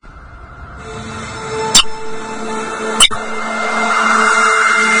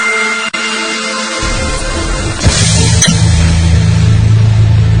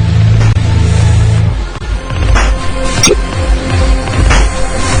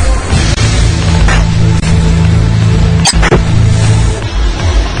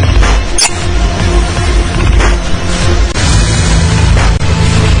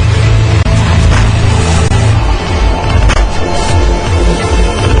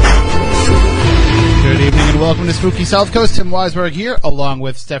Welcome to Spooky South Coast. Tim Weisberg here, along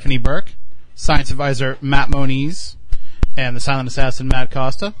with Stephanie Burke, Science Advisor Matt Moniz, and the Silent Assassin Matt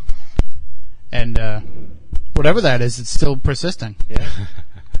Costa. And whatever that is, it's still persisting. Yeah.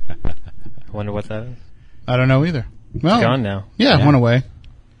 I wonder what that is. I don't know either. Well, It's gone now. Yeah, it went away.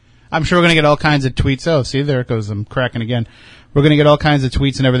 I'm sure we're going to get all kinds of tweets. Oh, see, there it goes. I'm cracking again. We're going to get all kinds of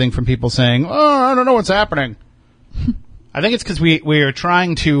tweets and everything from people saying, oh, I don't know what's happening. I think it's because we are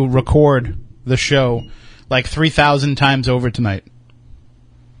trying to record the show like 3,000 times over tonight.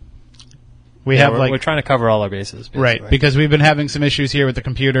 We're trying to cover all our bases. Basically. Right, because we've been having some issues here with the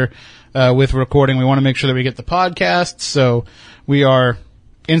computer with recording. We want to make sure that we get the podcast, so we are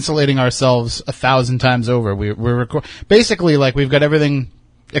insulating ourselves 1,000 times over. We're basically like we've got everything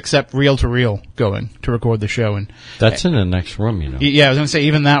except reel-to-reel going to record the show. And that's in the next room, you know. Yeah, I was going to say,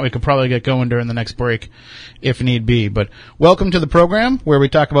 even that we could probably get going during the next break if need be. But welcome to the program where we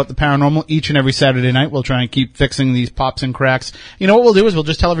talk about the paranormal each and every Saturday night. We'll try and keep fixing these pops and cracks. You know what we'll do is we'll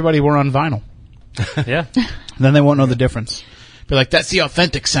just tell everybody we're on vinyl. Yeah. Then they won't know the difference. Be like, that's the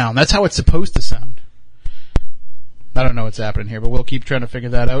authentic sound. That's how it's supposed to sound. I don't know what's happening here, but we'll keep trying to figure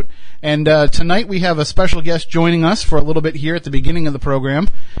that out. And tonight we have a special guest joining us for a little bit here at the beginning of the program.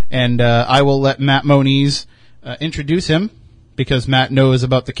 And I will let Matt Moniz introduce him because Matt knows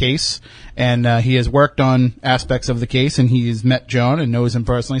about the case. And he has worked on aspects of the case, and he's met John and knows him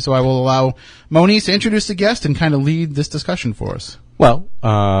personally. So I will allow Moniz to introduce the guest and kind of lead this discussion for us. Well,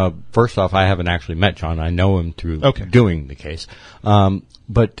 first off, I haven't actually met John. I know him through doing the case.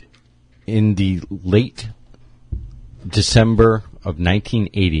 But in the late December of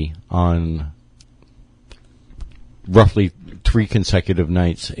 1980, on roughly 3 consecutive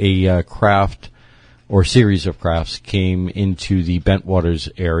nights, a craft or series of crafts came into the Bentwaters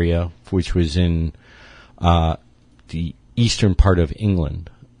area, which was in the eastern part of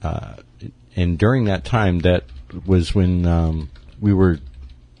England. And during that time, that was when we were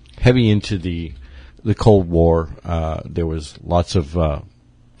heavy into the Cold War. There was lots of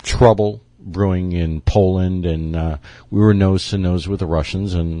trouble brewing in Poland, and we were nose to nose with the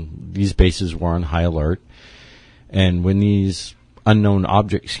Russians, and these bases were on high alert. And when these unknown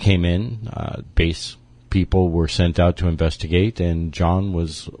objects came in, base people were sent out to investigate, and John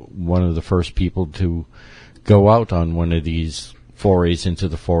was one of the first people to go out on one of these forays into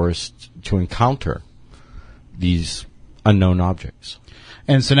the forest to encounter these unknown objects.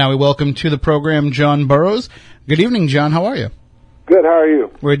 And so now we welcome to the program John Burroughs. Good evening, John. How are you? Good. How are you?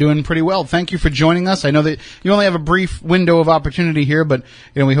 We're doing pretty well. Thank you for joining us. I know that you only have a brief window of opportunity here, but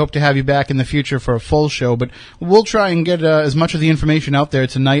we hope to have you back in the future for a full show. But we'll try and get as much of the information out there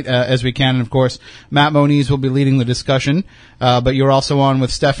tonight as we can. And, of course, Matt Moniz will be leading the discussion. But you're also on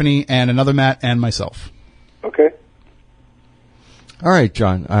with Stephanie and another Matt and myself. Okay. All right,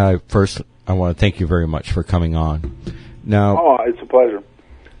 John. First, I want to thank you very much for coming on. Now, it's a pleasure.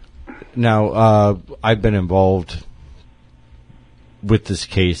 Now, I've been involved with this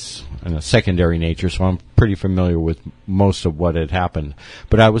case in a secondary nature, so I'm pretty familiar with most of what had happened.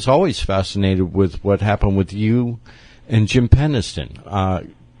 But I was always fascinated with what happened with you and Jim Penniston.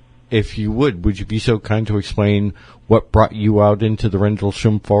 If you would you be so kind to explain what brought you out into the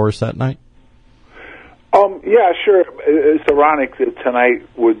Rendlesham Forest that night? Yeah, sure. It's ironic that tonight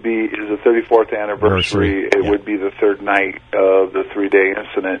is the 34th anniversary. It would be the third night of the 3-day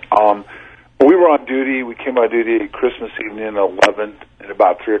incident. We were on duty. We came on duty Christmas evening, 11th, at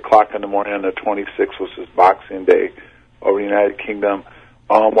about 3 o'clock in the morning on the 26th, which is Boxing Day over the United Kingdom.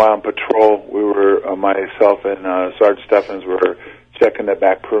 While on patrol, we were, myself and Sergeant Steffens were checking the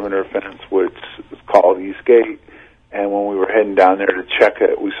back perimeter fence, which is called East Gate. And when we were heading down there to check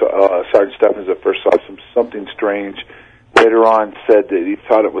it, we saw Sergeant Steffens at first saw something strange. Later on said that he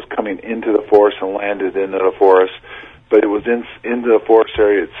thought it was coming into the forest and landed into the forest, but it was into the forest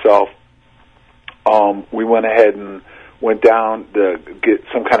area itself. We went ahead and went down to get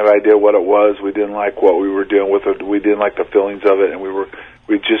some kind of idea what it was. We didn't like what we were doing with it. We didn't like the feelings of it, and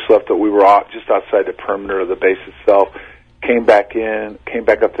we just left it. We were just outside the perimeter of the base itself. Came back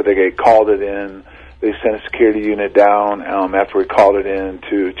up to the gate, called it in. They sent a security unit down after we called it in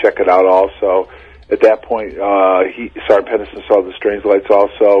to check it out also. At that point, Sergeant Penniston saw the strange lights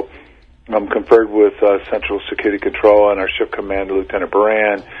also. Conferred with Central Security Control and our ship commander, Lieutenant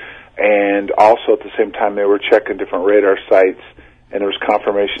Baran. And also at the same time, they were checking different radar sites, and there was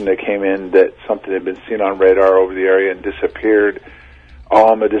confirmation that came in that something had been seen on radar over the area and disappeared.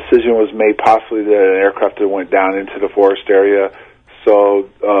 A decision was made possibly that an aircraft that went down into the forest area. So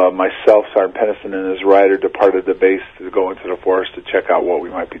myself, Sergeant Penniston, and his rider departed the base to go into the forest to check out what we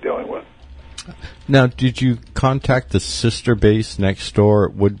might be dealing with. Now, did you contact the sister base next door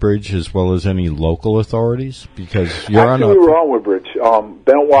at Woodbridge as well as any local authorities? Because you're actually, we were on Woodbridge.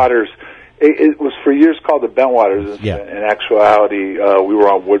 Bentwaters, it was for years called the Bentwaters incident. Yeah. In actuality, we were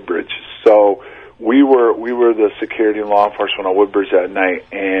on Woodbridge. So we were the security and law enforcement on Woodbridge that night,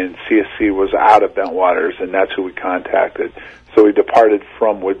 and CSC was out of Bentwaters, and that's who we contacted. So we departed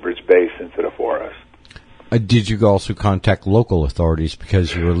from Woodbridge Base into the forest. Did you also contact local authorities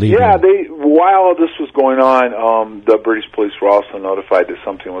because you were leaving? Yeah, while all this was going on, the British police were also notified that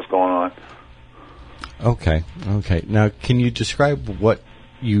something was going on. Okay. Now, can you describe what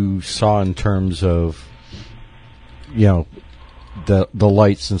you saw in terms of, the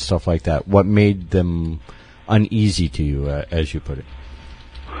lights and stuff like that? What made them uneasy to you, as you put it?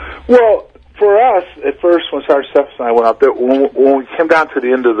 Well, for us, at first, when Sergeant Steffens and I went out there, when we came down to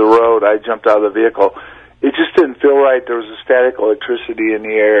the end of the road, I jumped out of the vehicle. It just didn't feel right. There was a static electricity in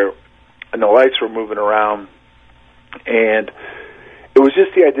the air, and the lights were moving around. And it was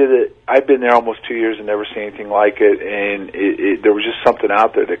just the idea that I'd been there almost 2 years and never seen anything like it, and there was just something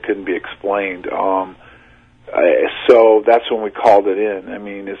out there that couldn't be explained. So that's when we called it in. I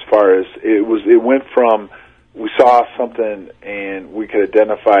mean, as far as it went from we saw something and we could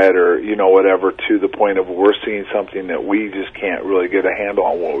identify it or, whatever, to the point of we're seeing something that we just can't really get a handle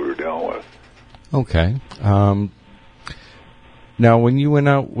on what we were dealing with. Okay. Now, when you went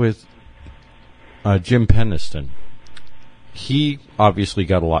out with Jim Penniston, he obviously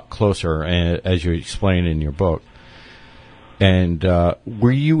got a lot closer, as you explain in your book. And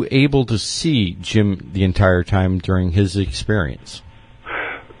were you able to see Jim the entire time during his experience?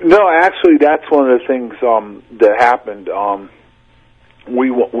 No, actually, that's one of the things that happened.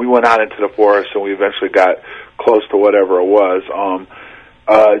 We went out into the forest, and we eventually got close to whatever it was.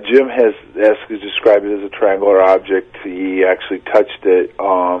 Jim has described it as a triangular object. He actually touched it.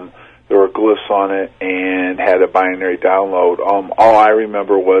 There were glyphs on it and had a binary download. All I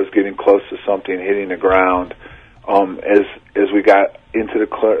remember was getting close to something, hitting the ground. As we got into the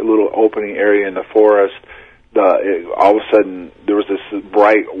little opening area in the forest, all of a sudden there was this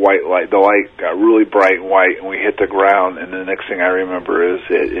bright white light. The light got really bright and white, and we hit the ground. And the next thing I remember is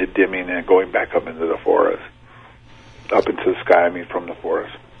it dimming and going back up into the forest. Up into the sky, from the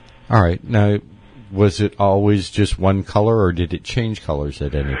forest. All right. Now, was it always just one color, or did it change colors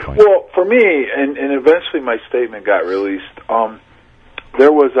at any point? Well, for me, and eventually my statement got released,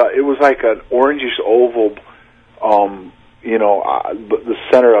 it was like an orangish oval, the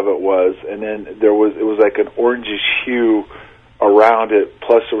center of it was, and then it was like an orangish hue around it,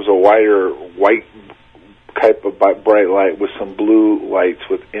 plus there was a white type of bright light with some blue lights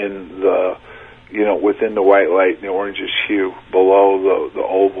within the white light and the orangish hue below the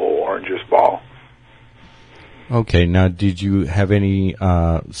oval orangish ball. Okay, now did you have any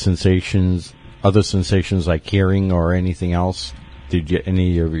other sensations like hearing or anything else? Did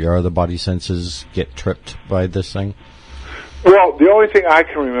any of your other body senses get tripped by this thing? Well, the only thing I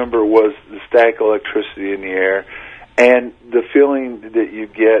can remember was the static electricity in the air and the feeling that you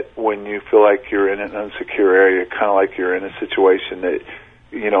get when you feel like you're in an unsecure area, kind of like you're in a situation that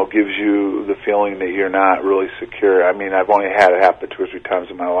gives you the feeling that you're not really secure. I've only had it happen 2 or 3 times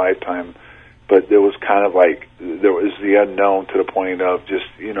in my lifetime, but there was kind of like, there was the unknown to the point of just,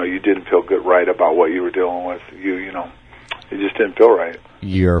 you didn't feel good right about what you were dealing with. It just didn't feel right.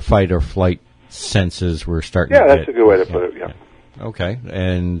 Your fight or flight senses were starting to that's a good way to put it, yeah. Okay,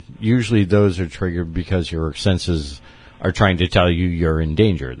 and usually those are triggered because your senses are trying to tell you you're in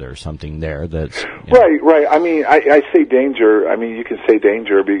danger. There's something there that's... Right. I say danger. You can say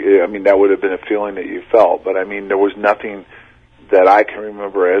danger. That would have been a feeling that you felt. But, there was nothing that I can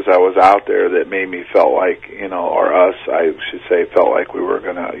remember as I was out there that made me felt like, or us, I should say, felt like we were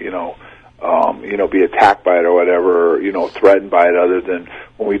going to, be attacked by it or whatever, or, threatened by it, other than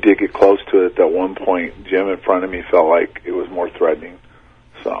when we did get close to it at one point, Jim in front of me felt like it was more threatening.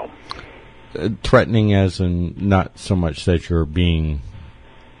 So... threatening as in not so much that you're being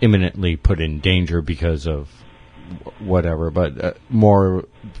imminently put in danger because of whatever, but more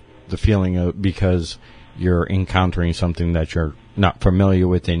the feeling of because you're encountering something that you're not familiar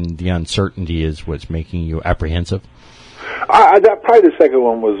with and the uncertainty is what's making you apprehensive? Probably the second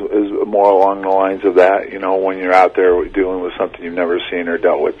one is more along the lines of that, when you're out there dealing with something you've never seen or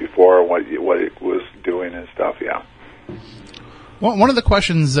dealt with before, what it was doing and stuff, yeah. Well, one of the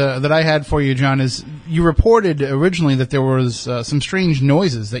questions that I had for you, John, is you reported originally that there was some strange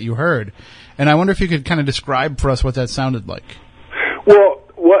noises that you heard, and I wonder if you could kind of describe for us what that sounded like. Well,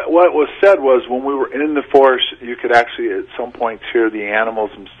 what was said was when we were in the forest, you could actually at some points hear the animals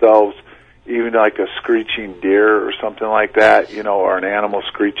themselves, even like a screeching deer or something like that, or an animal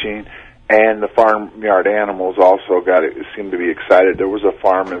screeching, And the farmyard animals also seemed to be excited. There was a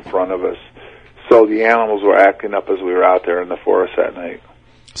farm in front of us, so the animals were acting up as we were out there in the forest that night.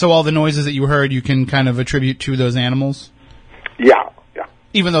 So all the noises that you heard, you can kind of attribute to those animals? Yeah.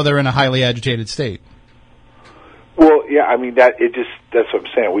 Even though they're in a highly agitated state. Well, yeah, I mean, that's what I'm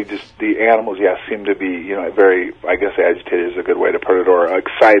saying. The animals, seem to be, very, I guess agitated is a good way to put it, or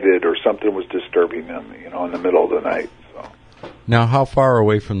excited, or something was disturbing them, in the middle of the night. So. Now, how far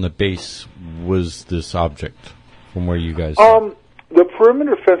away from the base was this object from where you guys are? The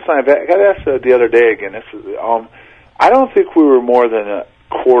perimeter fence line, I got asked the other day again, I don't think we were more than a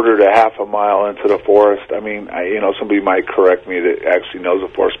quarter to half a mile into the forest. I mean, somebody might correct me that actually knows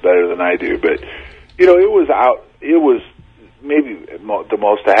the forest better than I do, but, it was maybe the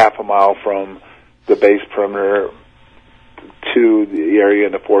most a half a mile from the base perimeter to the area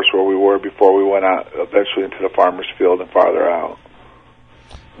in the forest where we were before we went out eventually into the farmer's field and farther out.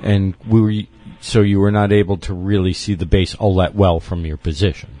 And so you were not able to really see the base all that well from your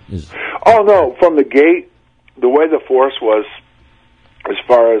position? Oh, no. From the gate, the way the forest was, as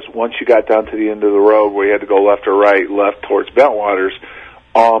far as once you got down to the end of the road where you had to go left or right, left towards Bentwaters,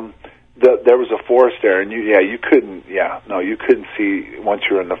 there was a forest there, and you couldn't see once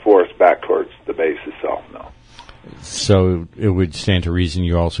you were in the forest back towards the base itself, no. So it would stand to reason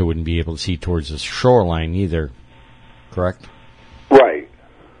you also wouldn't be able to see towards the shoreline either, correct? Right.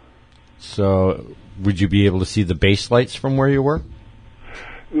 So would you be able to see the base lights from where you were?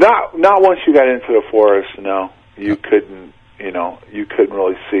 Not once you got into the forest, no. You couldn't, you couldn't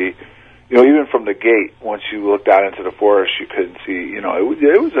really see. Even from the gate, once you looked out into the forest, you couldn't see,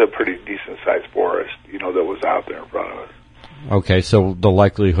 it was a pretty decent-sized forest, that was out there in front of us. Okay, so the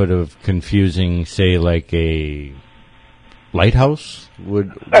likelihood of confusing, say, like a lighthouse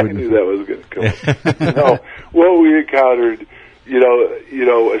would... I knew that was going to come. No, what we encountered,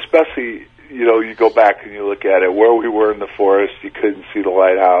 especially, you go back and you look at it, where we were in the forest, you couldn't see the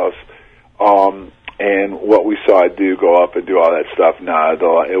lighthouse. And what we saw it go up and do all that stuff,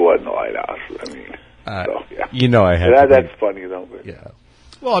 it wasn't a lighthouse. I mean, I had that's funny, though. But. Yeah.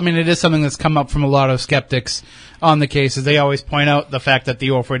 Well, I mean, it is something that's come up from a lot of skeptics on the case, as they always point out the fact that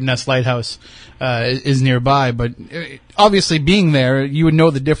the Orford Ness Lighthouse is nearby. But obviously, being there, you would know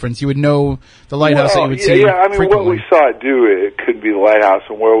the difference. You would know the lighthouse that you would see. Yeah, I mean, frequently. What we saw it do, it couldn't be the lighthouse,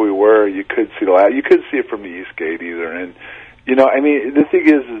 and where we were, you could see the lighthouse. You couldn't see it from the east gate either. And I mean, the thing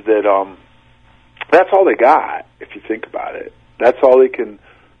is that that's all they got. If you think about it, that's all they can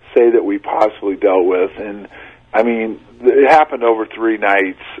say that we possibly dealt with. And I mean, it happened over 3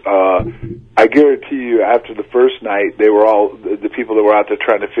 nights. I guarantee you, after the first night, they were all the people that were out there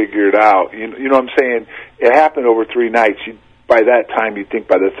trying to figure it out. You know what I'm saying? It happened over 3 nights. By that time, you'd think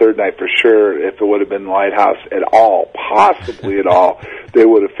by the 3rd night for sure, if it would have been the lighthouse at all, possibly at all, they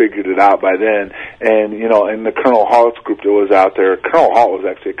would have figured it out by then. And, in the Colonel Halt's group that was out there, Colonel Halt was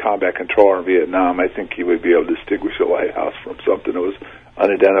actually a combat controller in Vietnam. I think he would be able to distinguish a lighthouse from something that was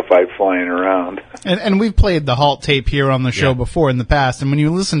unidentified flying around. And we've played the Halt tape here on the show before in the past, and when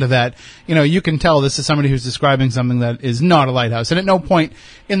you listen to that, you can tell this is somebody who's describing something that is not a lighthouse. And at no point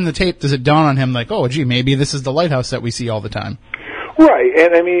in the tape does it dawn on him like, oh, gee, maybe this is the lighthouse that we see all the time. Right,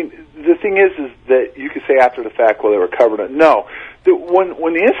 and I mean, the thing is that you could say after the fact, well, they were covering it. No,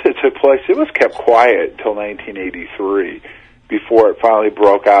 when the incident took place, it was kept quiet until 1983. Before it finally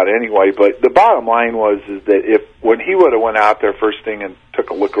broke out anyway. But the bottom line was that when he would have went out there first thing and took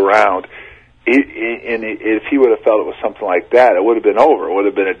a look around, if he would have felt it was something like that, it would have been over. It would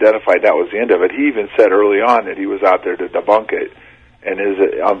have been identified that was the end of it. He even said early on that he was out there to debunk it. And as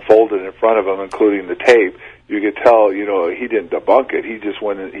it unfolded in front of him, including the tape, you could tell, he didn't debunk it. He just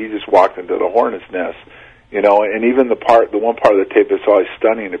walked into the hornet's nest. And even the one part of the tape that's always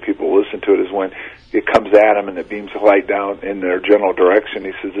stunning that people listen to it is when it comes at him and it beams the light down in their general direction.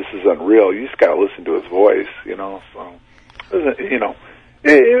 He says, "This is unreal. You just got to listen to his voice." So this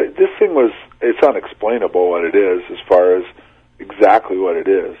thing it's unexplainable what it is as far as exactly what it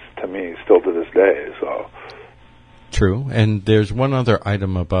is to me, still to this day. So true. And there's one other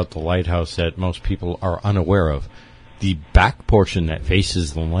item about the lighthouse that most people are unaware of: the back portion that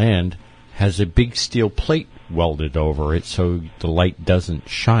faces the land has a big steel plate welded over it so the light doesn't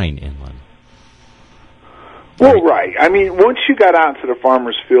shine inland. Well, right. I mean, once you got out to the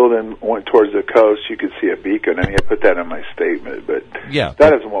farmer's field and went towards the coast, you could see a beacon. I mean, I put that in my statement, but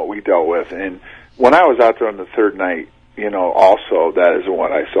that isn't what we dealt with. And when I was out there on the 3rd night, also that isn't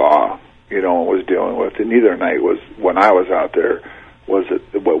what I saw, and was dealing with. And neither night was, when I was out there, was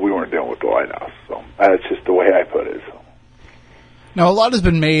it what we weren't dealing with the lighthouse. So that's just the way I put it. So. Now, a lot has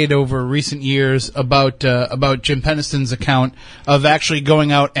been made over recent years about Jim Penniston's account of actually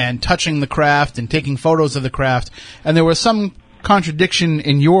going out and touching the craft and taking photos of the craft, and there was some contradiction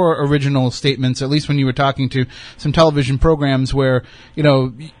in your original statements, at least when you were talking to some television programs where,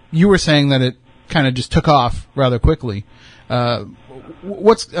 you were saying that it kind of just took off rather quickly.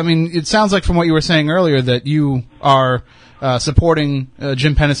 It sounds like from what you were saying earlier that you are supporting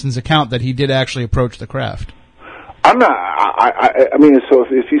Jim Penniston's account that he did actually approach the craft. I'm not. I mean, so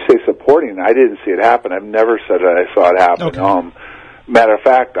if you say supporting, I didn't see it happen. I've never said that I saw it happen. Okay. Matter of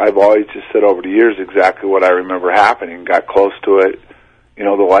fact, I've always just said over the years exactly what I remember happening. Got close to it.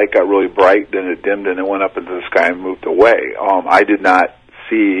 The light got really bright, then it dimmed, and it went up into the sky and moved away. I did not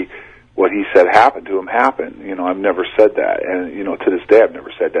see what he said happened to him happen. I've never said that. And, to this day, I've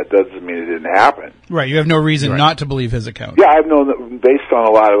never said that. Doesn't mean it didn't happen. Right. You have no reason not to believe his account. Yeah, I've known that based on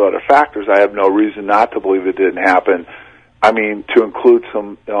a lot of other factors, I have no reason not to believe it didn't happen. I mean, to include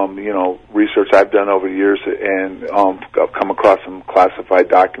some, research I've done over the years and I've come across some classified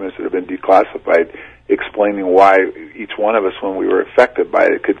documents that have been declassified explaining why each one of us, when we were affected by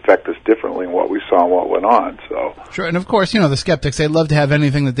it, could affect us differently in what we saw and what went on. So sure, and of course, the skeptics, they love to have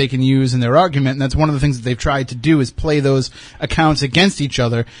anything that they can use in their argument, and that's one of the things that they've tried to do is play those accounts against each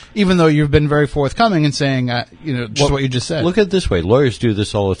other, even though you've been very forthcoming in saying, what you just said. Look at it this way. Lawyers do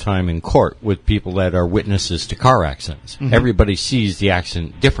this all the time in court with people that are witnesses to car accidents. Mm-hmm. Everybody sees the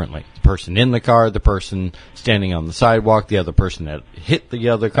accident differently. The person in the car, the person standing on the sidewalk, the other person that hit the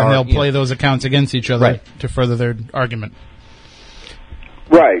other car. And they'll play those accounts against each other to further their argument.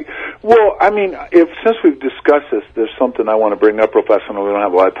 Right. Well, I mean, since we've discussed this, there's something I want to bring up real fast. I know we don't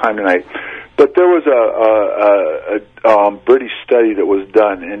have a lot of time tonight. But there was a British study that was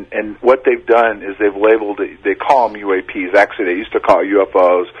done, and what they've done is they've labeled it, they call them UAPs. Actually, they used to call it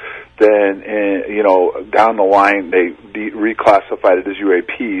UFOs. Then, down the line, they reclassified it as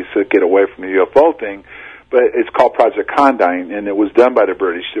UAPs to get away from the UFO thing. But it's called Project Condign, and it was done by the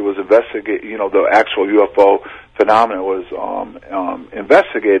British. It was the actual UFO phenomenon was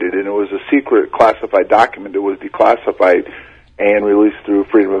investigated, and it was a secret classified document that was declassified and released through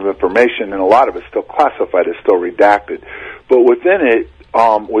Freedom of Information, and a lot of it's still classified, it's still redacted. But within it,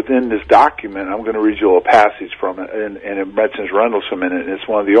 within this document, I'm going to read you a little passage from it, and it mentions Rendlesham in it, and it's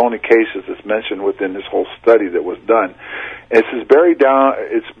one of the only cases that's mentioned within this whole study that was done. It's buried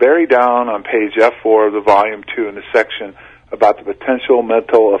down on page F4 of the volume 2 in the section about the potential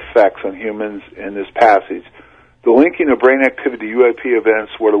mental effects on humans in this passage. The linking of brain activity to UAP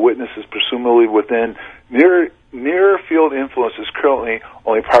events where the witness is presumably within near field influence is currently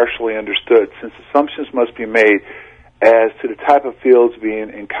only partially understood, since assumptions must be made as to the type of fields being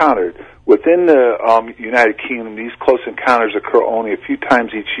encountered. Within the United Kingdom, these close encounters occur only a few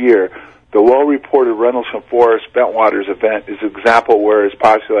times each year. The well-reported Rendlesham Forest Bentwaters event is an example where it's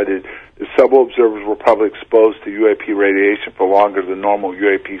postulated that several observers were probably exposed to UAP radiation for longer than normal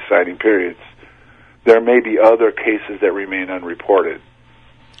UAP sighting periods. There may be other cases that remain unreported.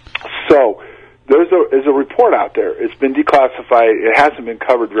 So there's a report out there. It's been declassified. It hasn't been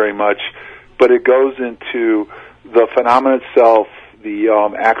covered very much, but it goes into the phenomenon itself, the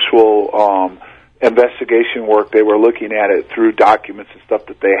actual investigation work. They were looking at it through documents and stuff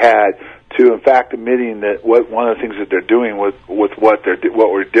that they had, to in fact admitting that one of the things that they're doing with what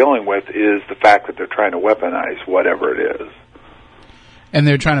we're dealing with is the fact that they're trying to weaponize whatever it is. And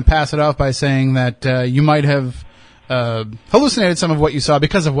they're trying to pass it off by saying that you might have hallucinated some of what you saw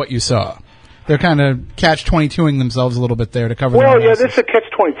because of what you saw. They're kind of catch-22ing themselves a little bit there to cover their analysis. This is a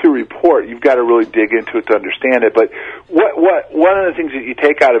catch-22 report. You've got to really dig into it to understand it. But one of the things that you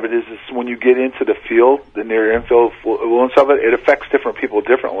take out of it is when you get into the field, the near-infield influence of it, it affects different people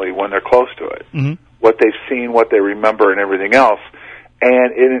differently when they're close to it. Mm-hmm. What they've seen, what they remember, and everything else.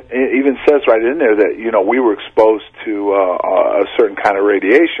 And it even says right in there that, we were exposed to a certain kind of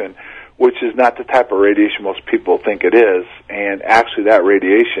radiation, which is not the type of radiation most people think it is. And actually that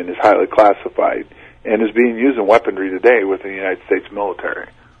radiation is highly classified and is being used in weaponry today within the United States military.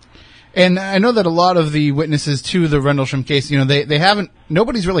 And I know that a lot of the witnesses to the Rendlesham case, they haven't,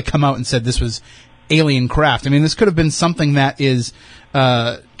 nobody's really come out and said this was alien craft. I mean, this could have been something that is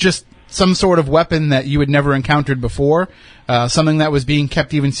just some sort of weapon that you had never encountered before, something that was being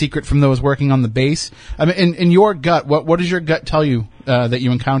kept even secret from those working on the base. I mean, in your gut, what does your gut tell you that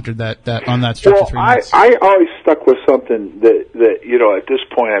you encountered that on that stretch of 3 months? I always stuck with something that at this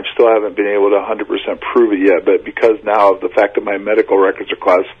point I still haven't been able to 100% prove it yet, but because now of the fact that my medical records are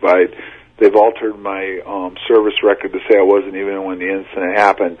classified, they've altered my service record to say I wasn't even when the incident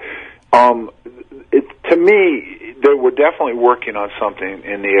happened. To me, they were definitely working on something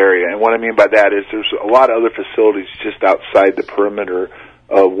in the area. And what I mean by that is there's a lot of other facilities just outside the perimeter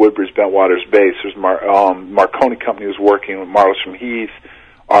of Woodbridge Bentwaters Base. There's Marconi Company was working with Marlstrom Heath,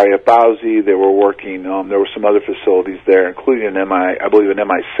 RAF Bowsy. They were working. There were some other facilities there, including I believe an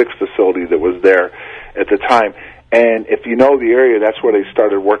MI6 facility that was there at the time. And if you know the area, that's where they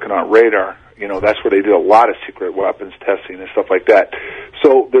started working on radar. You know, that's where they did a lot of secret weapons testing and stuff like that.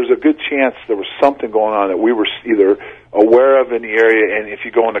 So there's a good chance there was something going on that we were either aware of in the area, and if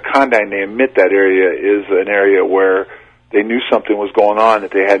you go into Condyne, they admit that area is an area where they knew something was going on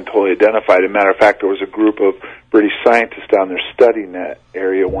that they hadn't totally identified. As a matter of fact, there was a group of British scientists down there studying that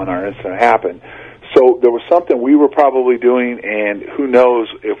area when our incident happened. So there was something we were probably doing, and who knows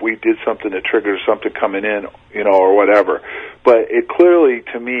if we did something that triggered something coming in, you know, or whatever. But it clearly,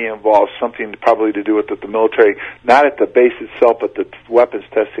 to me, involves something probably to do with the military, not at the base itself, but the weapons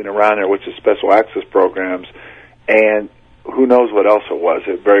testing around there, which is special access programs, and who knows what else it was.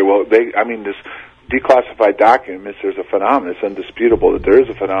 It very well, this declassified documents, there's a phenomenon. It's indisputable that there is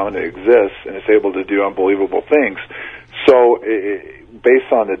a phenomenon that exists, and it's able to do unbelievable things. So,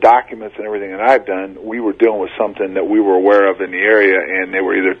 based on the documents and everything that I've done, we were dealing with something that we were aware of in the area, and they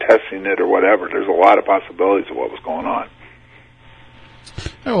were either testing it or whatever. There's a lot of possibilities of what was going on.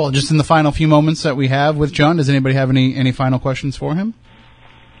 Oh, well, just in the final few moments that we have with John, does anybody have any final questions for him?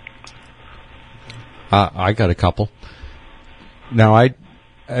 I got a couple. Now,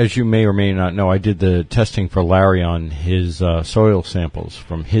 as you may or may not know, I did the testing for Larry on his soil samples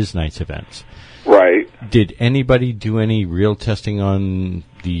from his night's events. Right. Did anybody do any real testing on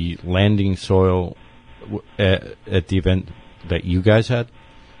the landing soil at the event that you guys had,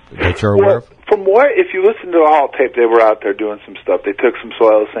 that you're aware of? From what, if you listen to the Hall tape, they were out there doing some stuff. They took some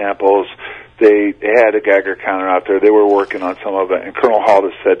soil samples. They had a Geiger counter out there. They were working on some of it. And Colonel Hall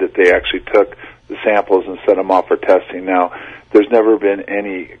has said that they actually took the samples and sent them off for testing. Now, there's never been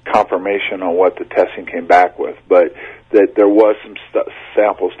any confirmation on what the testing came back with, but that there was some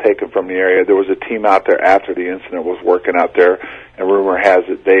samples taken from the area. There was a team out there after the incident was working out there, and rumor has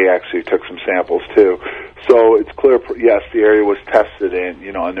it they actually took some samples too. So it's clear, yes, the area was tested, and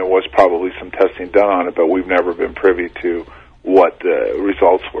and there was probably some testing done on it, but we've never been privy to what the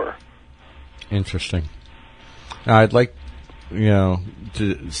results were. Interesting. Now, I'd like,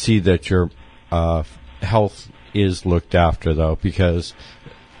 to see that your health is looked after, though, because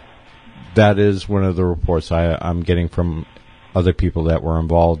that is one of the reports I'm getting from other people that were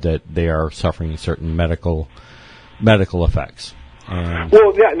involved, that they are suffering certain medical effects.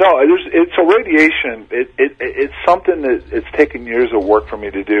 Well, yeah, no, it's a radiation. It's something that it's taken years of work for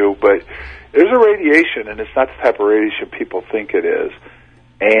me to do, but there's a radiation, and it's not the type of radiation people think it is,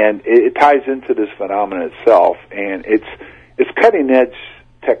 and it ties into this phenomenon itself, and it's cutting edge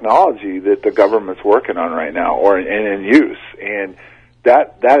technology that the government's working on right now, and in use, and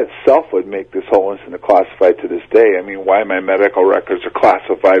that itself would make this whole incident classified to this day. I mean, why my medical records are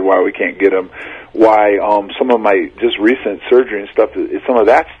classified, why we can't get them, why some of my just recent surgery and stuff, some of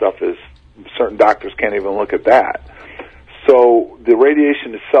that stuff is, certain doctors can't even look at that. So the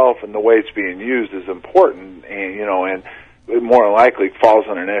radiation itself and the way it's being used is important, and and it more than likely falls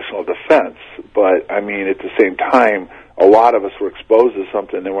under national defense. But I mean, at the same time, a lot of us were exposed to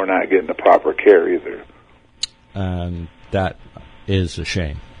something and we're not getting the proper care either. And that is a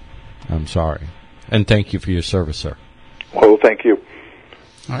shame. I'm sorry. And thank you for your service, sir. Well, thank you.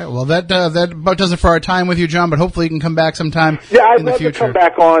 All right. Well, that about does it for our time with you, John. But hopefully, you can come back sometime. Yeah, I'd in the love future. to come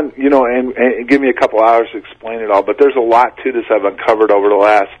back on, and give me a couple hours to explain it all. But there's a lot to this I've uncovered over the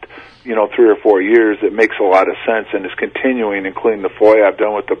last, 3 or 4 years that makes a lot of sense and is continuing, including the FOIA I've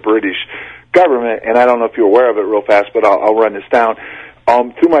done with the British government. And I don't know if you're aware of it real fast, but I'll run this down.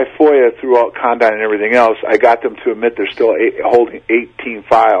 Through my FOIA, throughout Condyne and everything else, I got them to admit they're still holding 18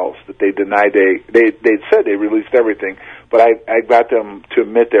 files that they denied. They said they released everything, but I got them to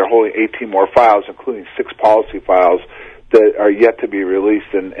admit they're holding 18 more files, including 6 policy files that are yet to be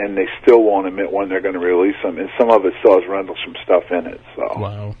released, and they still won't admit when they're going to release them, and some of it still has Rendlesham stuff in it. So.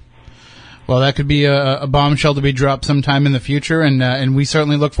 Wow. Well, that could be a bombshell to be dropped sometime in the future, and we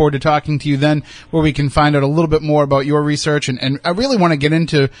certainly look forward to talking to you then, where we can find out a little bit more about your research, and I really want to get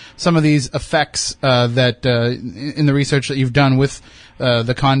into some of these effects that in the research that you've done with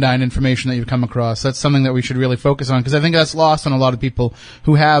the Condyne information that you've come across. That's something that we should really focus on, because I think that's lost on a lot of people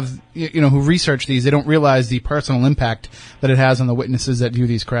who have, who research these. They don't realize the personal impact that it has on the witnesses that view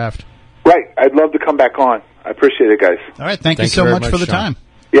these craft. Right. I'd love to come back on. I appreciate it, guys. All right. Thank you so much for the time.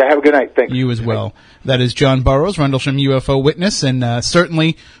 Yeah, have a good night. Thanks. You as well. That is John Burroughs, Rendlesham UFO witness, and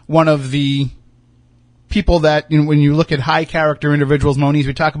certainly one of the people that, when you look at high character individuals, Moniz,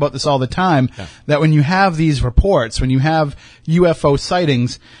 we talk about this all the time, that when you have these reports, when you have UFO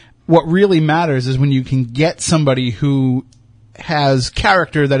sightings, what really matters is when you can get somebody who has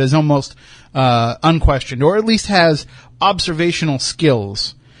character that is almost unquestioned, or at least has observational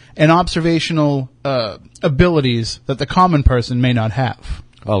skills and observational abilities that the common person may not have.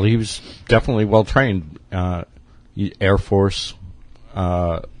 Well, he was definitely well trained. Air Force,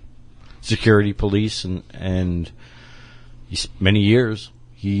 security police, and he's many years.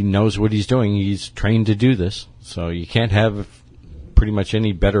 He knows what he's doing. He's trained to do this. So you can't have pretty much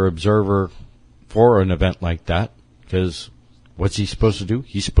any better observer for an event like that, because what's he supposed to do?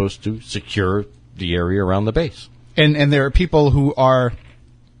 He's supposed to secure the area around the base. And there are people who are,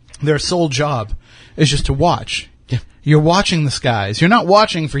 their sole job is just to watch. Yeah. You're watching the skies. You're not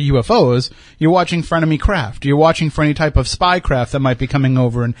watching for UFOs. You're watching for enemy craft. You're watching for any type of spy craft that might be coming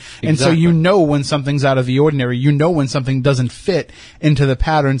over. And so you know when something's out of the ordinary. You know when something doesn't fit into the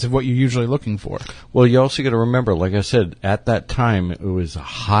patterns of what you're usually looking for. Well, you also got to remember, like I said, at that time, it was a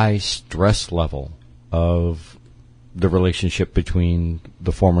high stress level of the relationship between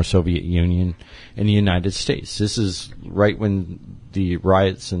the former Soviet Union and the United States. This is right when the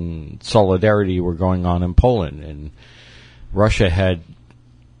riots and solidarity were going on in Poland, and Russia had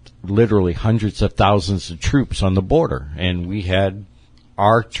literally hundreds of thousands of troops on the border, and we had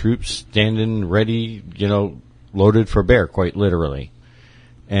our troops standing ready, loaded for bear, quite literally.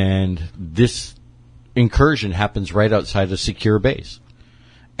 And this incursion happens right outside a secure base.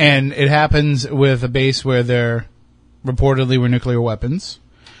 And it happens with a base where there reportedly were nuclear weapons,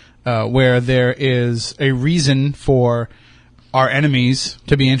 where there is a reason for our enemies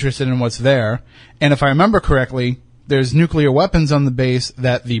to be interested in what's there. And if I remember correctly, there's nuclear weapons on the base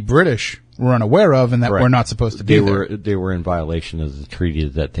that the British were unaware of and that were not supposed to be there. They were in violation of the treaty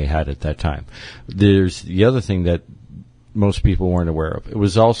that they had at that time. There's the other thing that most people weren't aware of. It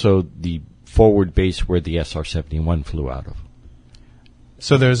was also the forward base where the SR-71 flew out of.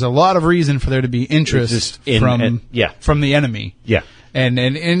 So there's a lot of reason for there to be interest from the enemy. Yeah. And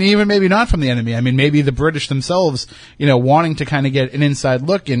even maybe not from the enemy. I mean, maybe the British themselves, wanting to kind of get an inside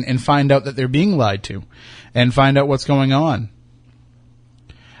look and find out that they're being lied to and find out what's going on.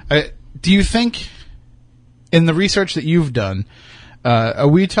 Do you think, in the research that you've done, are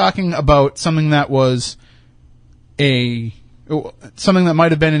we talking about something that was something that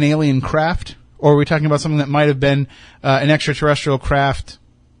might have been an alien craft? Or are we talking about something that might have been an extraterrestrial craft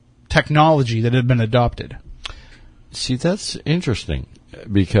technology that had been adopted? See, that's interesting,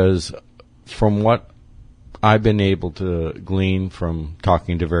 because from what I've been able to glean from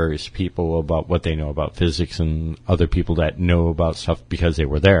talking to various people about what they know about physics and other people that know about stuff because they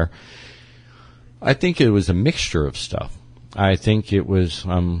were there, I think it was a mixture of stuff. I think it was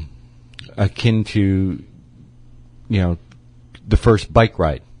akin to, the first bike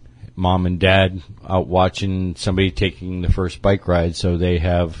ride. Mom and Dad out watching somebody taking the first bike ride, so they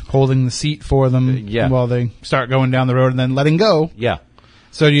have holding the seat for them while they start going down the road and then letting go. Yeah.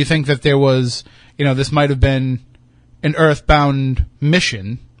 So do you think that there was, this might have been an earthbound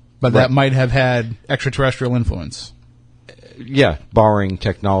mission, but that might have had extraterrestrial influence? Yeah, borrowing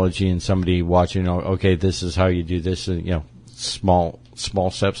technology and somebody watching, okay, this is how you do this, small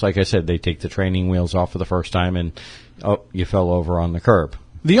steps. Like I said, they take the training wheels off for the first time and, you fell over on the curb.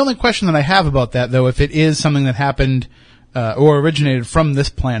 The only question that I have about that, though, if it is something that happened or originated from this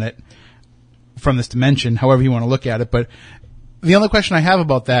planet, from this dimension, however you want to look at it, but the only question I have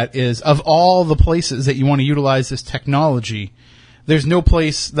about that is, of all the places that you want to utilize this technology, there's no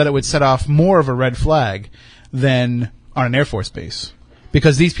place that it would set off more of a red flag than on an Air Force base.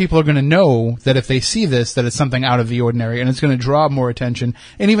 Because these people are going to know that if they see this, that it's something out of the ordinary, and it's going to draw more attention.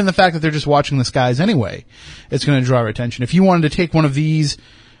 And even the fact that they're just watching the skies anyway, it's going to draw attention. If you wanted to take one of these,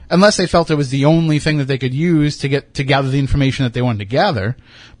 unless they felt it was the only thing that they could use to gather the information that they wanted to gather,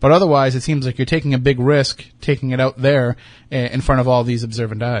 but otherwise it seems like you're taking a big risk taking it out there in front of all these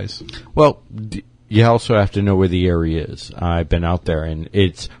observant eyes. Well, you also have to know where the area is. I've been out there, and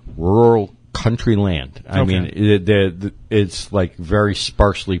it's rural country land. I mean, it's like very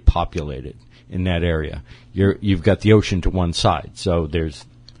sparsely populated in that area. You've got the ocean to one side, so there's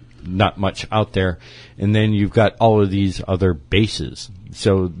not much out there. And then you've got all of these other bases.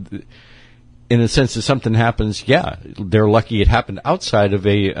 So in a sense, if something happens, they're lucky it happened outside of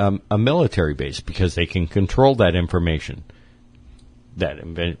a military base, because they can control that information. That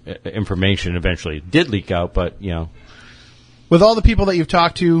information eventually did leak out, but, with all the people that you've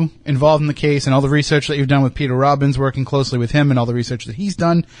talked to involved in the case and all the research that you've done with Peter Robbins, working closely with him and all the research that he's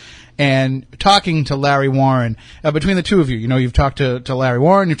done, and talking to Larry Warren, between the two of you, you've talked to Larry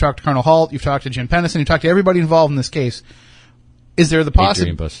Warren, you've talked to Colonel Halt, you've talked to Jim Pennison, you've talked to everybody involved in this case. Is there the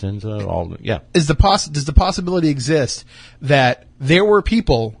possibility? Does the possibility exist that there were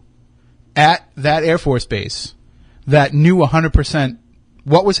people at that Air Force base that knew 100%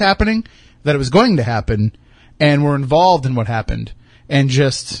 what was happening, that it was going to happen, and were involved in what happened, and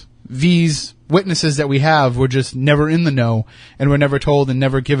just these witnesses that we have were just never in the know and were never told and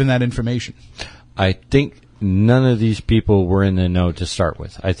never given that information? I think none of these people were in the know to start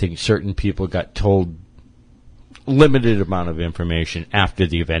with. I think certain people got told limited amount of information after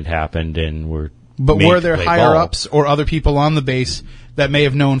the event happened and were were there higher-ups or other people on the base that may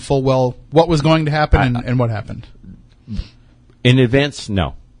have known full well what was going to happen and what happened? In advance,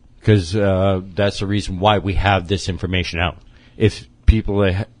 no. Because that's the reason why we have this information out. If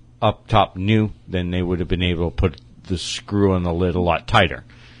people up top knew, then they would have been able to put the screw on the lid a lot tighter.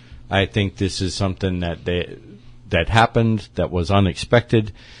 I think this is something that happened, that was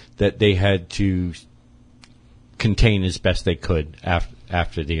unexpected, that they had to contain as best they could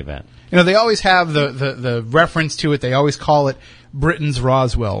after the event. They always have the reference to it. They always call it Britain's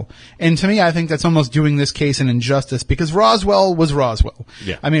Roswell. And to me, I think that's almost doing this case an injustice, because Roswell was Roswell.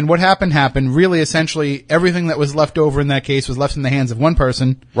 Yeah. I mean, what happened. Really, essentially, everything that was left over in that case was left in the hands of one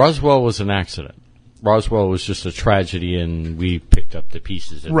person. Roswell was an accident. Roswell was just a tragedy, and we picked up the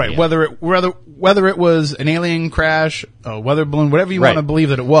pieces. Right. Whether it was an alien crash, a weather balloon, whatever you want to believe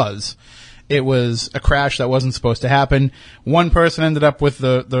that it was a crash that wasn't supposed to happen. One person ended up with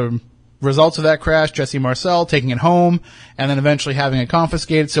the results of that crash, Jesse Marcel, taking it home, and then eventually having it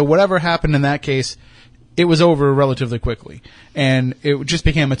confiscated. So whatever happened in that case, it was over relatively quickly. And it just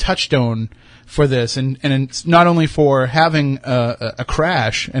became a touchstone for this. And it's not only for having a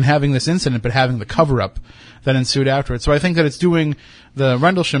crash and having this incident, but having the cover-up that ensued after it. So I think that it's doing the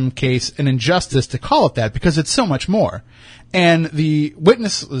Rendlesham case an injustice to call it that, because it's so much more. And the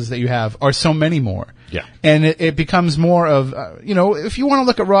witnesses that you have are so many more. Yeah. And it becomes more of, if you want to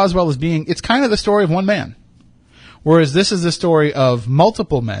look at Roswell as being, it's kind of the story of one man. Whereas this is the story of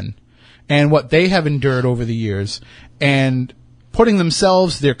multiple men and what they have endured over the years, and putting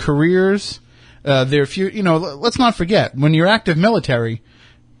themselves, their careers, their future, let's not forget, when you're active military,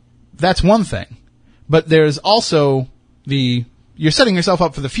 that's one thing. But there's also you're setting yourself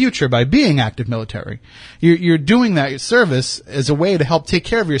up for the future by being active military. You're doing that, your service, as a way to help take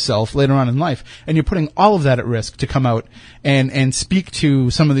care of yourself later on in life. And you're putting all of that at risk to come out and speak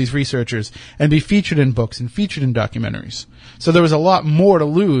to some of these researchers and be featured in books and featured in documentaries. So there was a lot more to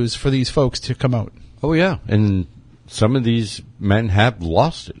lose for these folks to come out. Oh, yeah. And some of these men have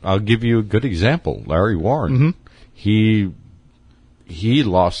lost it. I'll give you a good example. Larry Warren. Mm-hmm. He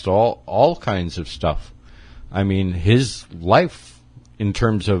lost all kinds of stuff. I mean, his life, in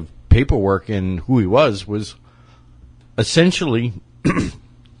terms of paperwork and who he was essentially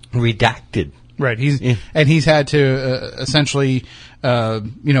redacted. Right. He's had to essentially,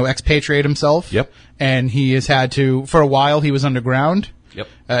 expatriate himself. Yep. And he has had to, for a while, he was underground. Yep.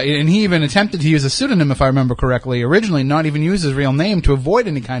 And he even attempted to use a pseudonym, if I remember correctly, originally, not even use his real name to avoid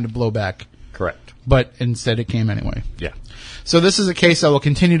any kind of blowback. Correct. But instead it came anyway. Yeah. So this is a case that will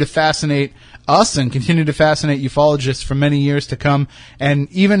continue to fascinate us and continue to fascinate ufologists for many years to come.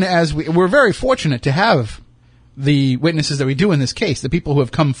 And even as we're very fortunate to have the witnesses that we do in this case, the people who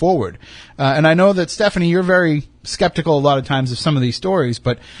have come forward. And I know that, Stephanie, you're very skeptical a lot of times of some of these stories,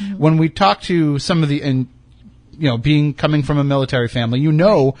 but when we talk to some of coming from a military family,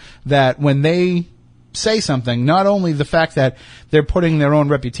 that when they say something, not only the fact that they're putting their own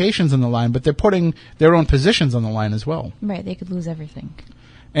reputations on the line, but they're putting their own positions on the line as well. Right, they could lose everything.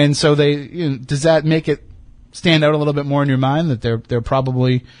 And so does that make it stand out a little bit more in your mind that they're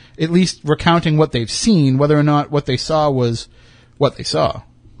probably at least recounting what they've seen, whether or not what they saw was what they saw?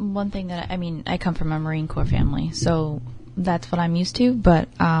 One thing that, I come from a Marine Corps family, so that's what I'm used to, but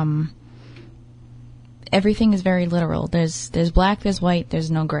everything is very literal. There's black, there's white,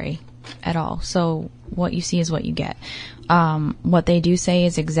 there's no gray at all. So what you see is what you get. What they do say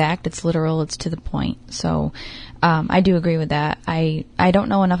is exact, it's literal, it's to the point. So I do agree with that. I don't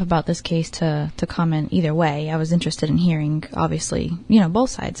know enough about this case to comment either way. I was interested in hearing, obviously,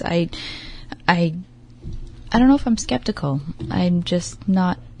 both sides. I don't know if I'm skeptical. I'm just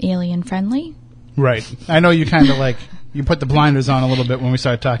not alien friendly. Right. I know you kind of you put the blinders on a little bit when we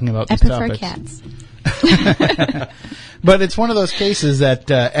started talking about these topics. I prefer cats. But it's one of those cases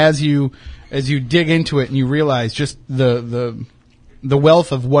that as you dig into it and you realize just the the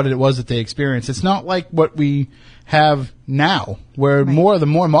wealth of what it was that they experienced. It's not like what we have now, where the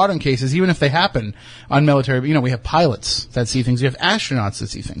more modern cases, even if they happen on military, we have pilots that see things, we have astronauts that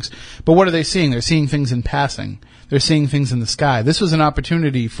see things. But what are they seeing? They're seeing things in passing. They're seeing things in the sky. This was an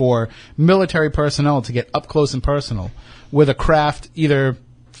opportunity for military personnel to get up close and personal with a craft either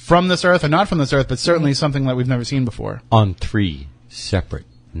from this earth or not from this earth, but certainly something that we've never seen before. On 3 separate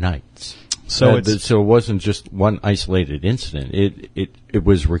nights. So it wasn't just one isolated incident. It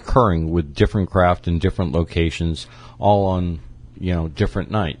was recurring with different craft in different locations, all on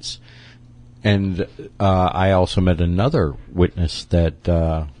different nights. And I also met another witness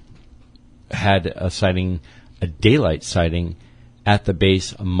that had a sighting, a daylight sighting, at the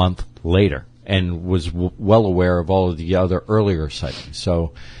base a month later, and was well aware of all of the other earlier sightings.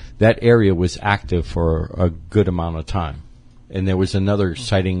 So that area was active for a good amount of time. And there was another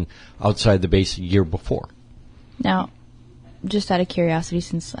sighting outside the base a year before. Now, just out of curiosity,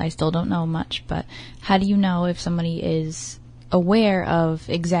 since I still don't know much, but how do you know if somebody is aware of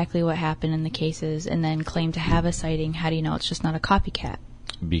exactly what happened in the cases and then claim to have a sighting? How do you know it's just not a copycat?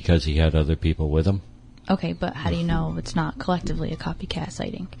 Because he had other people with him. Okay, but how do you know it's not collectively a copycat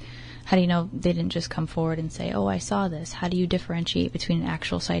sighting? How do you know they didn't just come forward and say, oh, I saw this? How do you differentiate between an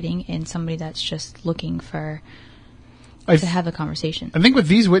actual sighting and somebody that's just looking for... to have a conversation? I think with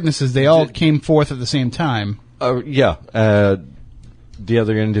these witnesses, they all came forth at the same time. The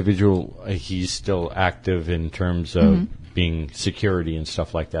other individual, he's still active in terms of being security and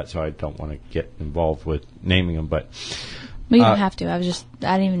stuff like that, so I don't want to get involved with naming him. But you don't have to. I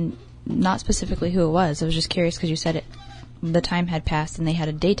didn't even, not specifically who it was. I was just curious because you said the time had passed and they had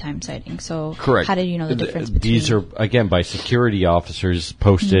a daytime sighting. So correct. How did you know the difference between... These are, again, by security officers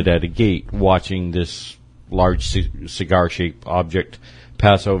posted at a gate watching this large cigar-shaped object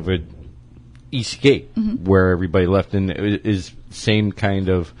pass over East Gate, where everybody left, and it is same kind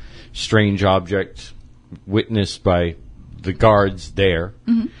of strange object witnessed by the guards there,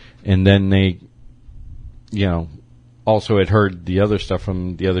 and then they, also had heard the other stuff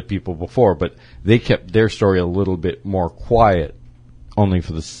from the other people before, but they kept their story a little bit more quiet, only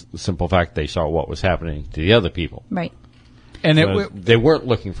for the simple fact they saw what was happening to the other people. Right. And they weren't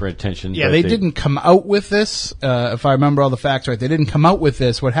looking for attention. Yeah, they didn't come out with this. If I remember all the facts right, they didn't come out with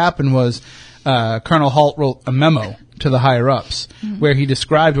this. What happened was Colonel Halt wrote a memo to the higher-ups where he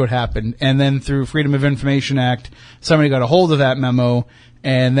described what happened. And then through Freedom of Information Act, somebody got a hold of that memo,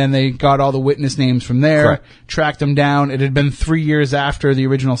 and then they got all the witness names from there, correct, tracked them down. It had been 3 years after the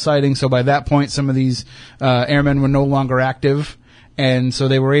original sighting, so by that point, some of these airmen were no longer active. And so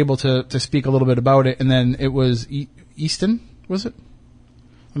they were able to speak a little bit about it. And then it was Easton, was it?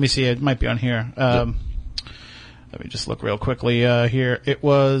 Let me see. It might be on here. Let me just look real quickly here. It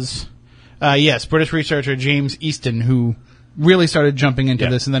was, yes, British researcher James Easton who really started jumping into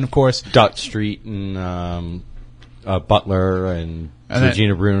this. And then, of course... Dot Street and Butler and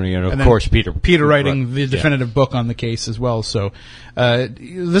Regina Bruni and, of course, Peter writing the definitive book on the case as well. So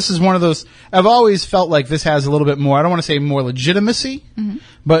this is one of those... I've always felt like this has a little bit more... I don't want to say more legitimacy,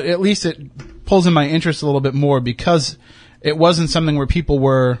 but at least it pulls in my interest a little bit more because... It wasn't something where people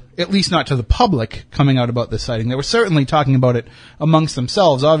were, at least not to the public, coming out about this sighting. They were certainly talking about it amongst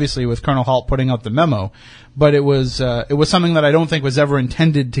themselves, obviously with Colonel Halt putting out the memo, but it was something that I don't think was ever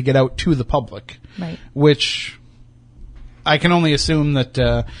intended to get out to the public. Right. Which I can only assume that,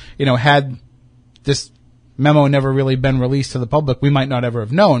 had this memo never really been released to the public, we might not ever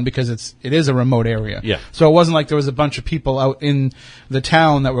have known because it is a remote area. Yeah. So it wasn't like there was a bunch of people out in the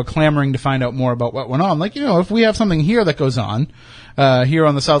town that were clamoring to find out more about what went on. Like, if we have something here that goes on, here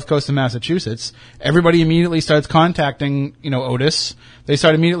on the south coast of Massachusetts, everybody immediately starts contacting, Otis. They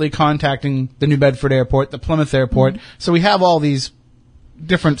start immediately contacting the New Bedford Airport, the Plymouth Airport. So we have all these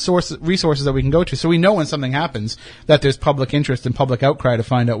different resources that we can go to. So we know when something happens that there's public interest and public outcry to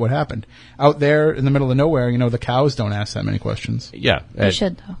find out what happened. Out there in the middle of nowhere, the cows don't ask that many questions. Yeah. They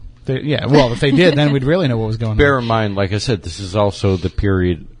should, though. Well, if they did, then we'd really know what was going on. Bear in mind, like I said, this is also the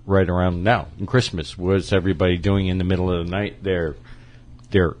period right around now, in Christmas. What's everybody doing in the middle of the night? They're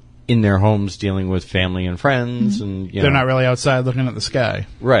in their homes dealing with family and friends. And they're not really outside looking at the sky.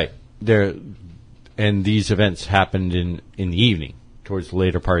 Right. And these events happened in the evening. Towards the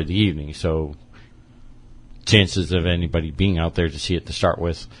later part of the evening, so chances of anybody being out there to see it to start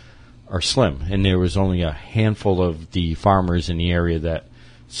with are slim. And there was only a handful of the farmers in the area that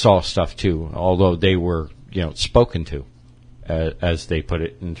saw stuff too, although they were, spoken to as they put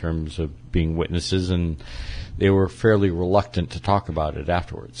it, in terms of being witnesses, and they were fairly reluctant to talk about it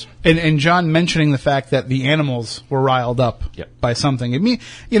afterwards. And John mentioning the fact that the animals were riled up by something. I mean,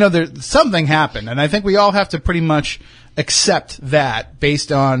 something happened, and I think we all have to pretty much accept that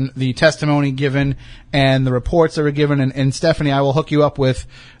based on the testimony given and the reports that were given. And Stephanie, I will hook you up with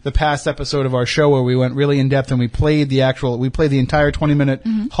the past episode of our show where we went really in depth and we played the entire 20-minute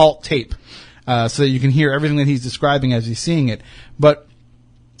halt tape, so that you can hear everything that he's describing as he's seeing it. But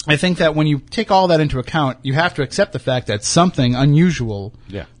I think that when you take all that into account, you have to accept the fact that something unusual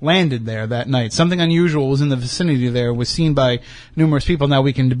landed there that night. Something unusual was in the vicinity there, was seen by numerous people. Now,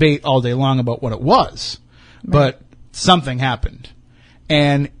 we can debate all day long about what it was, but something happened.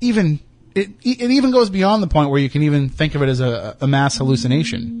 And it even goes beyond the point where you can even think of it as a mass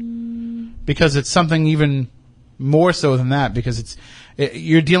hallucination, because it's something even more so than that, because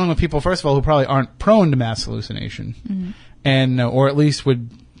you're dealing with people, first of all, who probably aren't prone to mass hallucination, and or at least would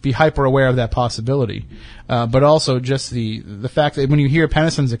be hyper aware of that possibility. But also just the fact that when you hear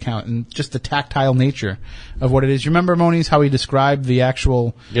Pennison's account and just the tactile nature of what it is. You remember, Moniz, how he described the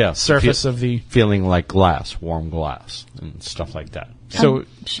actual surface of the... Feeling like glass, warm glass, and stuff like that. So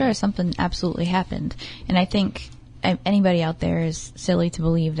I'm sure something absolutely happened. And I think anybody out there is silly to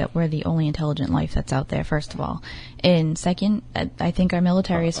believe that we're the only intelligent life that's out there, first of all. And second, I think our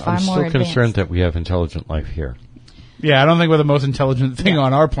military is far more advanced. I'm still concerned that we have intelligent life here. Yeah, I don't think we're the most intelligent thing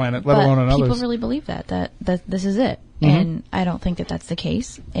on our planet, let alone on others. People really believe that this is it. And I don't think that that's the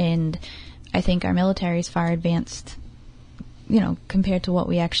case. And I think our military is far advanced, compared to what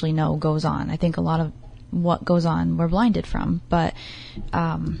we actually know goes on. I think a lot of what goes on we're blinded from. But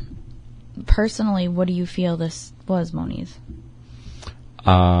personally, what do you feel this was, Moniz?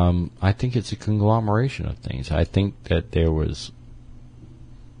 I think it's a conglomeration of things. I think that there was,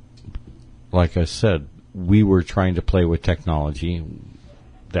 like I said, we were trying to play with technology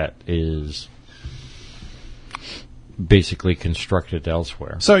that is basically constructed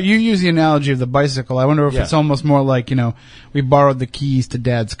elsewhere. So you use the analogy of the bicycle. I wonder if it's almost more like, we borrowed the keys to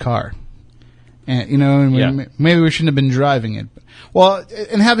Dad's car. And, maybe we shouldn't have been driving it. Well,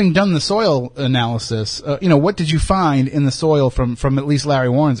 and having done the soil analysis, what did you find in the soil from at least Larry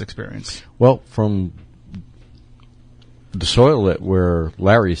Warren's experience? Well, from the soil where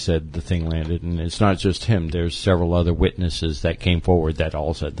Larry said the thing landed, and it's not just him, there's several other witnesses that came forward that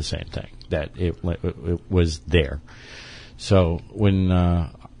all said the same thing, that it was there. So when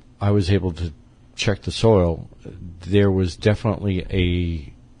I was able to check the soil, there was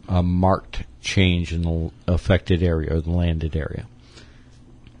definitely a marked change in the affected area, or the landed area.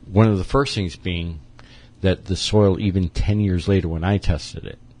 One of the first things being that the soil, even 10 years later when I tested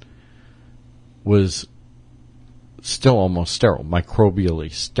it, was still almost sterile,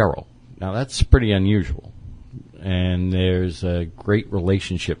 microbially sterile. Now, that's pretty unusual. And there's a great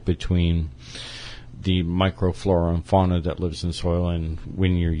relationship between the microflora and fauna that lives in soil and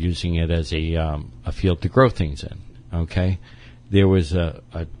when you're using it as a field to grow things in. Okay? There was a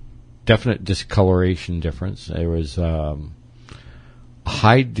definite discoloration difference. There was a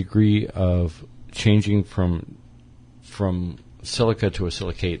high degree of changing from silica to a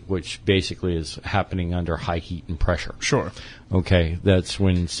silicate, which basically is happening under high heat and pressure. Sure. Okay, that's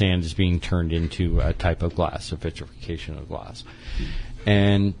when sand is being turned into a type of glass, a vitrification of glass.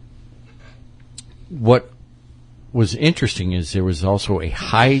 And what was interesting is there was also a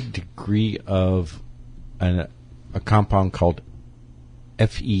high degree of a compound called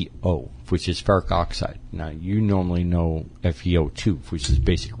FeO, which is ferric oxide. Now, you normally know FeO2, which is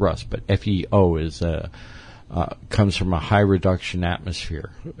basic rust, but FeO is comes from a high reduction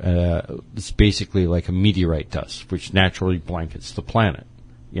atmosphere. It's basically like a meteorite dust, which naturally blankets the planet.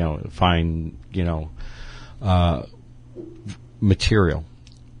 Fine, material.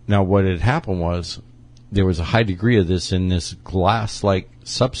 Now, what had happened was there was a high degree of this in this glass-like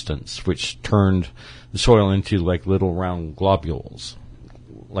substance, which turned the soil into like little round globules,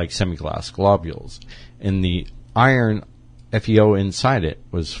 like semi-glass globules. And the iron FeO inside it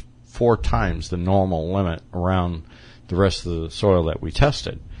was 4 times the normal limit around the rest of the soil that we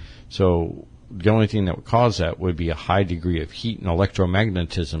tested. So the only thing that would cause that would be a high degree of heat and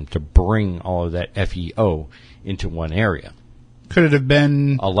electromagnetism to bring all of that FeO into one area. Could it have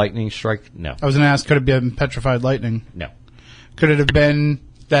been... a lightning strike? No. I was going to ask, could it have been petrified lightning? No. Could it have been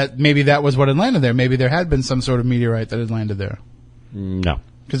that maybe that was what had landed there? Maybe there had been some sort of meteorite that had landed there? No.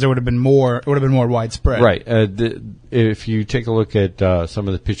 Because there would have been more. It would have been more widespread. Right. If you take a look at some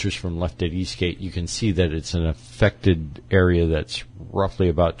of the pictures from Left at Eastgate, you can see that it's an affected area that's roughly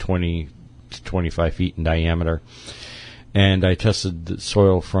about 20 to 25 feet in diameter. And I tested the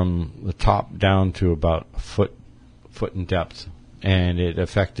soil from the top down to about a foot in depth, and it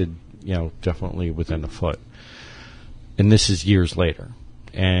affected, definitely within a foot. And this is years later,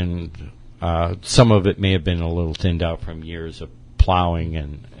 and some of it may have been a little thinned out from years of plowing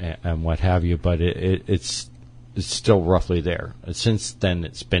and what have you, but it's still roughly there. Since then,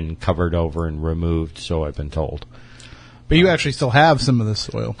 it's been covered over and removed, so I've been told. But you actually still have some of the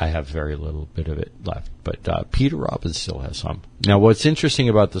soil. I have very little bit of it left, but Peter Robbins still has some. Now, what's interesting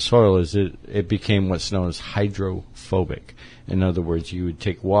about the soil is it became what's known as hydrophobic. In other words, you would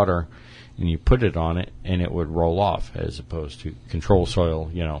take water and you put it on it, and it would roll off, as opposed to control soil,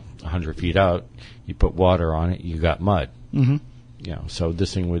 100 feet out. You put water on it, you got mud. Mm-hmm. So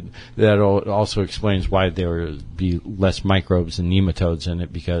this thing that also explains why there would be less microbes and nematodes in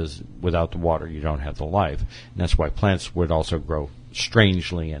it, because without the water you don't have the life. And that's why plants would also grow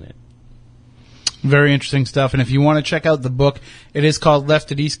strangely in it. Very interesting stuff. And if you want to check out the book, it is called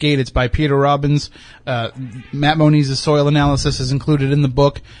Left at Eastgate. It's by Peter Robbins. Matt Moniz's soil analysis is included in the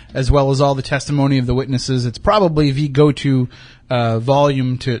book, as well as all the testimony of the witnesses. It's probably the go-to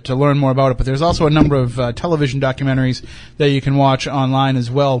volume to learn more about it. But there's also a number of television documentaries that you can watch online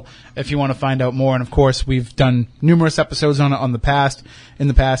as well if you want to find out more. And, of course, we've done numerous episodes on it in the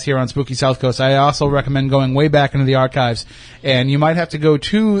past here on Spooky South Coast. I also recommend going way back into the archives. And you might have to go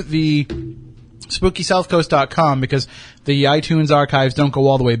to the SpookySouthCoast.com, because the iTunes archives don't go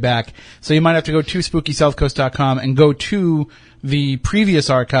all the way back. So you might have to go to SpookySouthCoast.com and go to the previous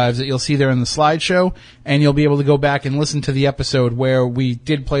archives that you'll see there in the slideshow, and you'll be able to go back and listen to the episode where we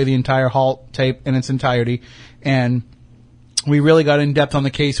did play the entire Halt tape in its entirety, and we really got in depth on the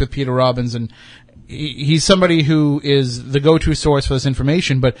case with Peter Robbins, and he's somebody who is the go-to source for this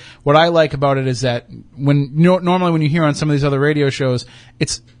information. But what I like about it is that normally when you hear on some of these other radio shows,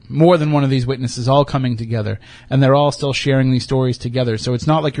 it's more than one of these witnesses all coming together, and they're all still sharing these stories together. So it's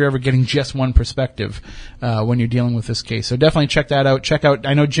not like you're ever getting just one perspective when you're dealing with this case. So definitely check that out. Check out,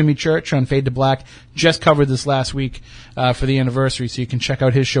 I know Jimmy Church on Fade to Black just covered this last week for the anniversary, so you can check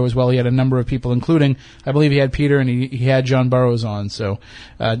out his show as well. He had a number of people, including, I believe he had Peter, and he had John Burroughs on, so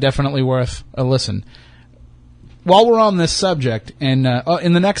definitely worth a listen. While we're on this subject, and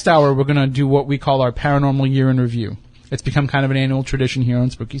in the next hour, we're going to do what we call our Paranormal Year in Review. It's become kind of an annual tradition here on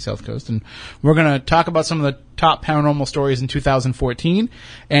Spooky South Coast, and we're going to talk about some of the top paranormal stories in 2014,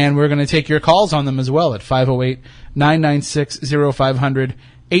 and we're going to take your calls on them as well at 508-996-0500,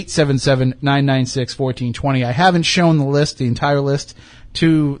 877-996-1420. I haven't shown the entire list,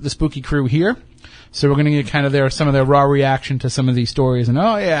 to the Spooky crew here, so we're going to get kind of some of their raw reaction to some of these stories, and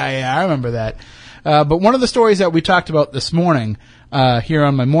yeah, I remember that. But one of the stories that we talked about this morning here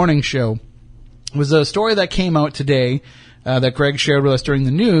on my morning show was a story that came out today that Greg shared with us during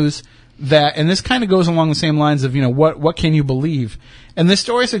the news, and this kind of goes along the same lines of, what can you believe? And this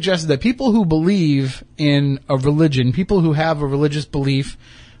story suggested that people who believe in a religion, people who have a religious belief,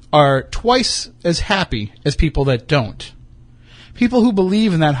 are twice as happy as people that don't. People who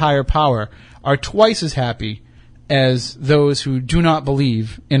believe in that higher power are twice as happy as those who do not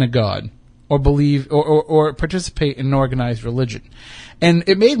believe in a God or believe or participate in an organized religion. And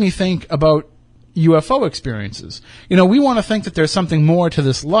it made me think about UFO experiences. We want to think that there's something more to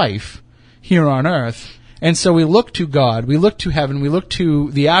this life here on Earth, and so we look to God, we look to heaven, we look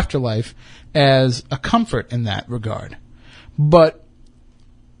to the afterlife as a comfort in that regard. But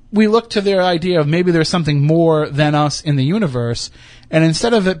we look to their idea of maybe there's something more than us in the universe, and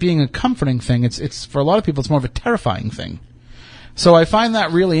instead of it being a comforting thing, it's for a lot of people, it's more of a terrifying thing. So I find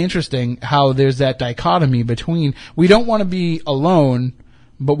that really interesting, how there's that dichotomy between, we don't want to be alone,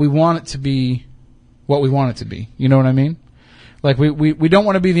 but we want it to be what we want it to be. You know what I mean? Like, we don't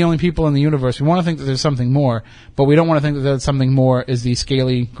want to be the only people in the universe. We want to think that there's something more, but we don't want to think that there's something more is the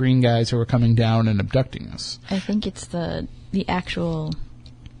scaly green guys who are coming down and abducting us. I think it's the actual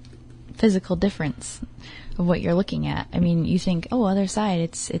physical difference of what you're looking at. I mean, you think, other side,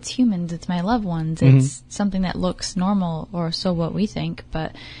 it's humans, it's my loved ones, Mm-hmm. it's something that looks normal, or so what we think,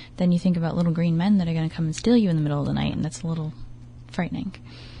 but then you think about little green men that are going to come and steal you in the middle of the night, and that's a little frightening.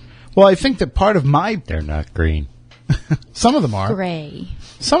 Well, I think that part of They're not green. some of them are. Gray.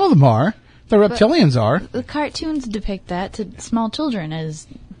 Some of them are. The reptilians are. The cartoons depict that to small children as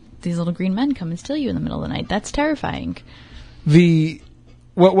these little green men come and steal you in the middle of the night. That's terrifying.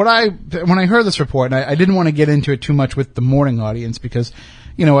 When I heard this report, and I didn't want to get into it too much with the morning audience, because,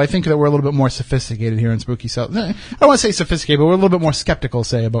 I think that we're a little bit more sophisticated here in Spooky South. I don't want to say sophisticated, but we're a little bit more skeptical,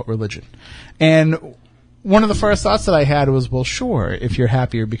 say, about religion. And one of the first thoughts that I had was, well, sure, if you're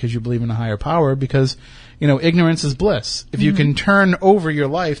happier because you believe in a higher power, because, ignorance is bliss. If you can turn over your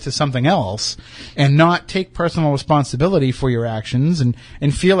life to something else and not take personal responsibility for your actions and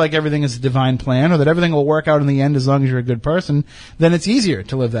feel like everything is a divine plan or that everything will work out in the end as long as you're a good person, then it's easier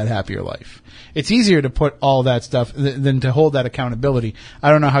to live that happier life. It's easier to put all that stuff than to hold that accountability. I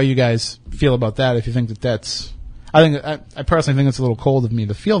don't know how you guys feel about that, if you think that that's... I personally think it's a little cold of me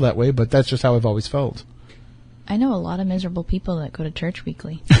to feel that way, but that's just how I've always felt. I know a lot of miserable people that go to church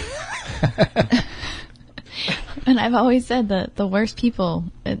weekly. And I've always said that the worst people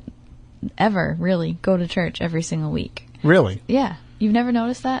ever really go to church every single week. Really? Yeah. You've never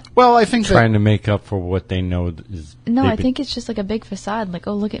noticed that? Well, I think trying to make up for what they know is... No, I think it's just like a big facade. Like,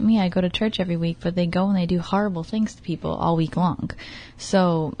 oh, look at me, I go to church every week, but they go and they do horrible things to people all week long.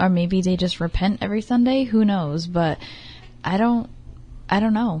 So, or maybe they just repent every Sunday. Who knows? But I don't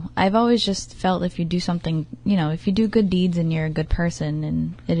know. I've always just felt if you do something, if you do good deeds and you're a good person,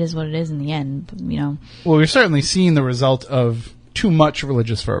 and it is what it is in the end, Well, we're certainly seeing the result of too much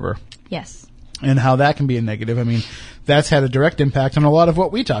religious fervor. Yes. And how that can be a negative. I mean, that's had a direct impact on a lot of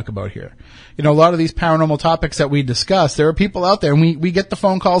what we talk about here. A lot of these paranormal topics that we discuss, there are people out there, and we get the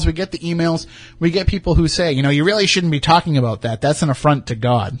phone calls, we get the emails, we get people who say, you really shouldn't be talking about that. That's an affront to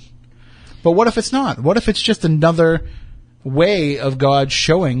God. But what if it's not? What if it's just another way of God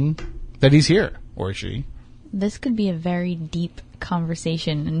showing that he's here, or she? This could be a very deep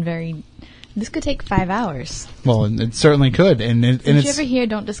conversation and this could take 5 hours. Well, it certainly could. Did you ever hear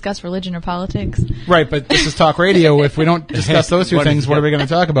don't discuss religion or politics? Right, but this is talk radio. If we don't discuss those two things, what are we going to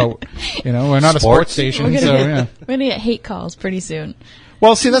talk about? We're not a sports station, we're going to get hate calls pretty soon.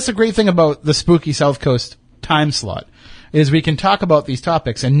 Well, see, that's the great thing about the Spooky South Coast time slot, is we can talk about these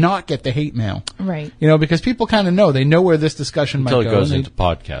topics and not get the hate mail. Right. Because people kind of know. They know where this discussion might go. Until it goes into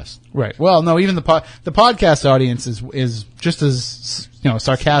podcast. Right. Well, no, even the podcast audience is just as,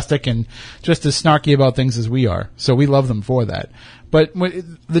 sarcastic and just as snarky about things as we are. So we love them for that. But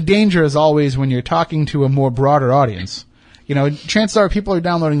the danger is always when you're talking to a more broader audience. Chances are people are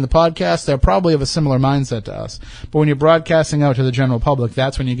downloading the podcast, they're probably of a similar mindset to us. But when you're broadcasting out to the general public,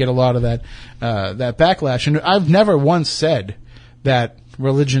 that's when you get a lot of that backlash. And I've never once said that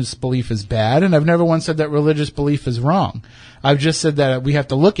religious belief is bad, and I've never once said that religious belief is wrong. I've just said that we have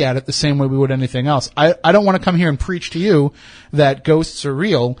to look at it the same way we would anything else. I don't want to come here and preach to you that ghosts are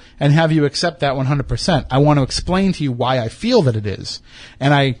real and have you accept that 100%. I want to explain to you why I feel that it is.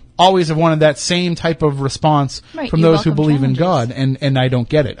 And I always have wanted that same type of response from those who believe in God, and I don't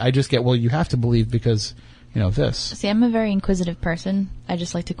get it. I just get, well, you have to believe because, this. See, I'm a very inquisitive person. I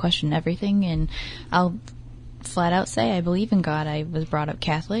just like to question everything, and I'll flat out say I believe in God. I was brought up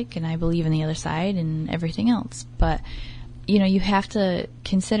Catholic, and I believe in the other side and everything else. But, you have to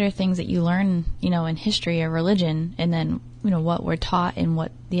consider things that you learn, in history or religion, and then, what we're taught and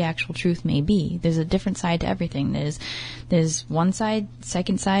what the actual truth may be. There's a different side to everything. There's one side,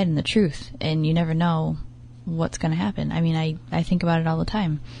 second side, and the truth, and you never know what's going to happen. I mean, I think about it all the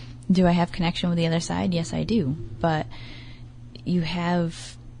time. Do I have connection with the other side? Yes, I do. But you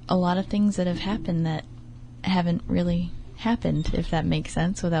have a lot of things that have happened that haven't really happened, if that makes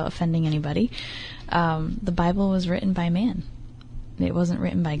sense, without offending anybody. The Bible was written by man. It wasn't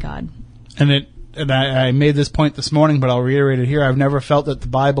written by God. And I made this point this morning, but I'll reiterate it here. I've never felt that the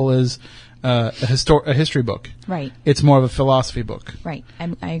Bible is a history book. Right. It's more of a philosophy book. Right.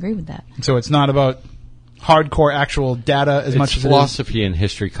 I agree with that. So it's not about hardcore actual data as much as philosophy and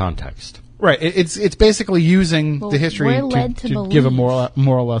history context. Right. It's basically using the history to give a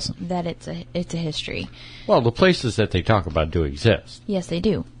moral lesson. That it's a history. Well, the places that they talk about do exist. Yes, they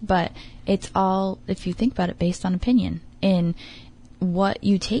do. But it's all, if you think about it, based on opinion. And what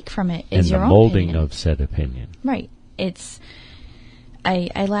you take from it is your own opinion. And the molding of said opinion. Right. It's...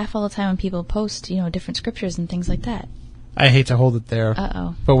 I laugh all the time when people post, different scriptures and things like that. I hate to hold it there.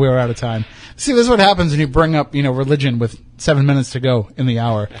 Uh-oh. But we're out of time. See, this is what happens when you bring up, religion with 7 minutes to go in the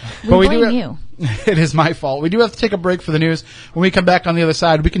hour. We blame you. It is my fault. We do have to take a break for the news. When we come back on the other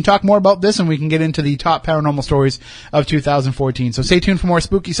side, we can talk more about this and we can get into the top paranormal stories of 2014. So stay tuned for more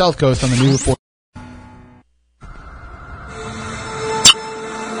Spooky South Coast on the new report.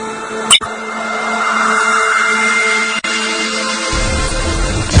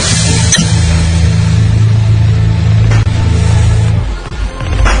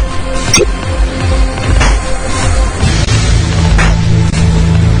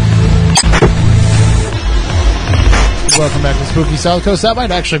 Welcome back to Spooky South Coast. That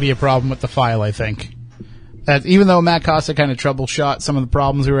might actually be a problem with the file, I think. Even though Matt Costa kind of troubleshot some of the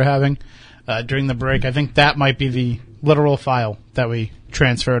problems we were having during the break, I think that might be the literal file that we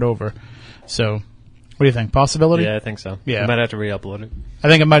transferred over. So What do you think? Possibility? Yeah, I think so. Yeah. We might have to re-upload it. I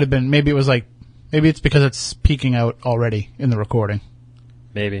think it might have been, maybe it's because it's peeking out already in the recording.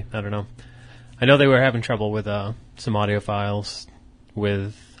 Maybe. I don't know. I know they were having trouble with some audio files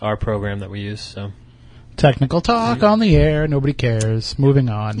with our program that we use, so. Technical talk on the air. Nobody cares. Moving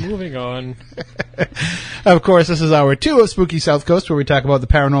on. Moving on. Of course, this is hour 2 of Spooky South Coast, where we talk about the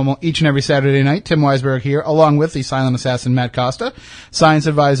paranormal each and every Saturday night. Tim Weisberg here, along with the silent assassin Matt Costa, science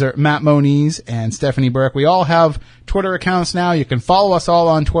advisor Matt Moniz, and Stephanie Burke. We all have Twitter accounts now. You can follow us all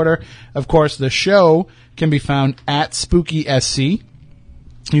on Twitter. Of course, the show can be found at SpookySC.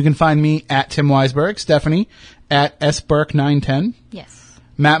 You can find me at Tim Weisberg, Stephanie at SBurke910. Yes.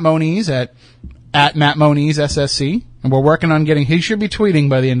 Matt Moniz at Matt Moniz SSC, and we're working on getting. He should be tweeting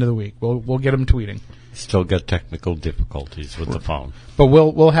by the end of the week. We'll get him tweeting. Still got technical difficulties with the phone, but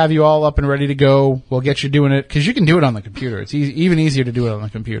we'll have you all up and ready to go. We'll get you doing it because you can do it on the computer. It's even easier to do it on the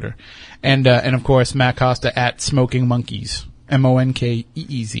computer, and of course Matt Costa at Smoking Monkeys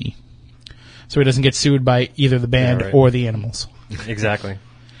MONKEEZ, so he doesn't get sued by either the band or the animals. Exactly.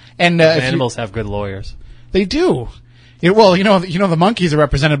 And the animals have good lawyers. They do. Well, the monkeys are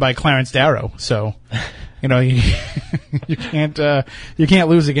represented by Clarence Darrow, so you can't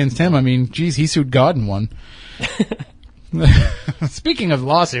lose against him. I mean, geez, he sued God and won. Speaking of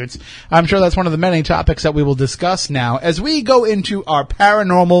lawsuits, I'm sure that's one of the many topics that we will discuss now as we go into our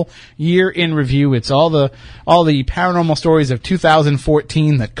paranormal year in review. It's all the paranormal stories of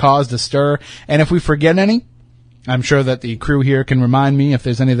 2014 that caused a stir, and if we forget any, I'm sure that the crew here can remind me if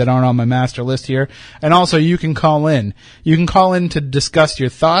there's any that aren't on my master list here. And also, you can call in. You can call in to discuss your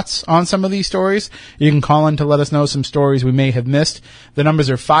thoughts on some of these stories. You can call in to let us know some stories we may have missed. The numbers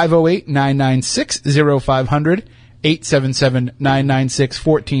are 508-996-0500,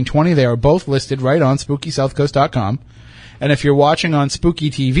 877-996-1420. They are both listed right on SpookySouthCoast.com. And if you're watching on Spooky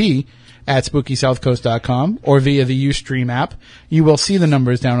TV at SpookySouthCoast.com or via the Ustream app, you will see the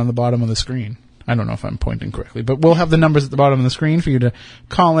numbers down on the bottom of the screen. I don't know if I'm pointing correctly, but we'll have the numbers at the bottom of the screen for you to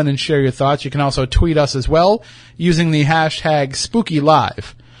call in and share your thoughts. You can also tweet us as well using the hashtag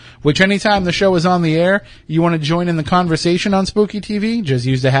SpookyLive, which anytime the show is on the air, you want to join in the conversation on Spooky TV, just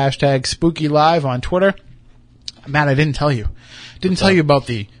use the hashtag SpookyLive on Twitter. Matt, I didn't tell you. Tell you about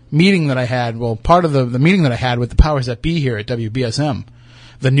the meeting that I had. Well, part of the meeting that I had with the powers that be here at WBSM,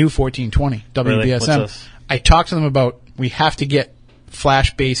 the new 1420 WBSM. Really? What's this? I talked to them about we have to get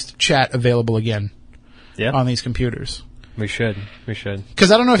Flash-based chat available again on these computers. We should.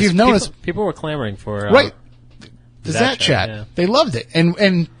 Because I don't know if you've noticed. People were clamoring for right. The Zat chat. Yeah. They loved it.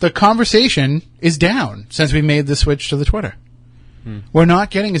 And the conversation is down since we made the switch to the Twitter. We're not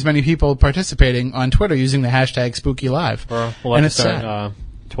getting as many people participating on Twitter using the hashtag SpookyLive. We'll have to start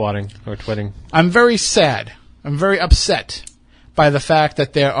twatting or twitting. I'm very sad. I'm very upset by the fact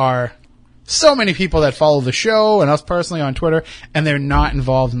that there are so many people that follow the show and us personally on Twitter, and they're not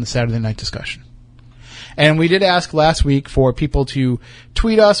involved in the Saturday night discussion. And we did ask last week for people to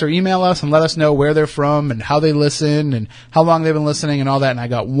tweet us or email us and let us know where they're from and how they listen and how long they've been listening and all that, and I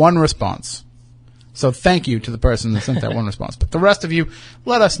got one response. So thank you to the person that sent that one response. But the rest of you,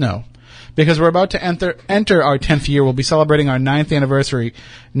 let us know. Because we're about to enter our 10th year. We'll be celebrating our 9th anniversary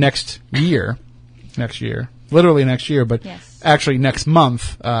next year. Literally next year, but actually next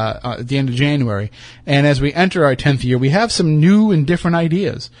month, at the end of January. And as we enter our 10th year, we have some new and different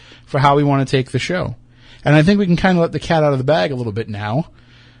ideas for how we want to take the show. And I think we can kind of let the cat out of the bag a little bit now.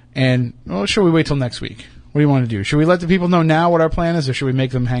 And, well, should we wait till next week? What do you want to do? Should we let the people know now what our plan is, or should we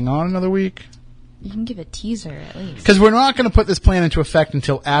make them hang on another week? You can give a teaser at least. Because we're not going to put this plan into effect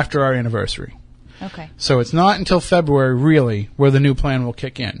until after our anniversary. Okay. So it's not until February, really, where the new plan will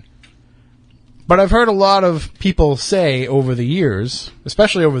kick in. But I've heard a lot of people say over the years,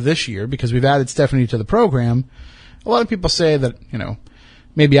 especially over this year, because we've added Stephanie to the program, a lot of people say that,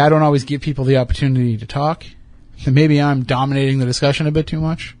 maybe I don't always give people the opportunity to talk, and maybe I'm dominating the discussion a bit too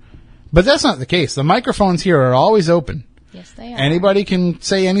much. But that's not the case. The microphones here are always open. Yes, they are. Anybody can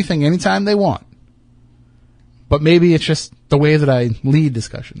say anything anytime they want. But maybe it's just the way that I lead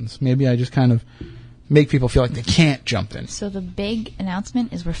discussions. Maybe I just kind of make people feel like they can't jump in. So the big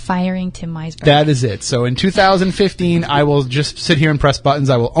announcement is we're firing Tim Weisberg. That is it. So in 2015, I will just sit here and press buttons.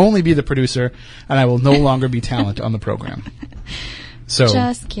 I will only be the producer, and I will no longer be talent on the program. So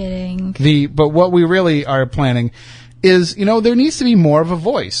just kidding. But what we really are planning is, there needs to be more of a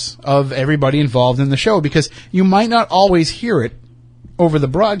voice of everybody involved in the show, because you might not always hear it over the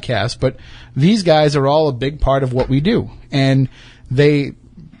broadcast, but these guys are all a big part of what we do. And they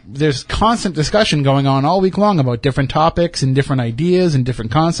there's constant discussion going on all week long about different topics and different ideas and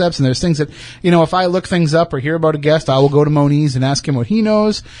different concepts. And there's things that, if I look things up or hear about a guest, I will go to Moniz and ask him what he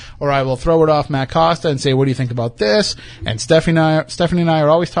knows, or I will throw it off Matt Costa and say, what do you think about this? And Stephanie and I are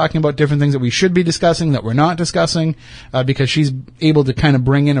always talking about different things that we should be discussing that we're not discussing, because she's able to kind of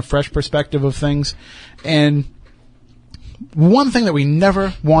bring in a fresh perspective of things. And one thing that we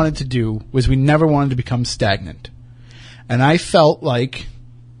never wanted to do was we never wanted to become stagnant. And I felt like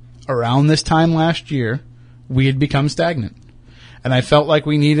around this time last year, we had become stagnant. And I felt like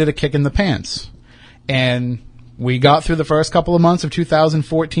we needed a kick in the pants. And we got through the first couple of months of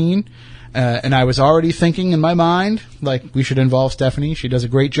 2014, and I was already thinking in my mind, like, we should involve Stephanie. She does a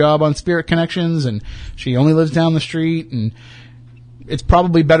great job on Spirit Connections, and she only lives down the street, and it's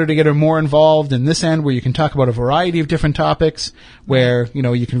probably better to get her more involved in this end where you can talk about a variety of different topics, where,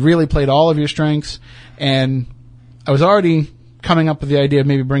 you can really play to all of your strengths. And I was already coming up with the idea of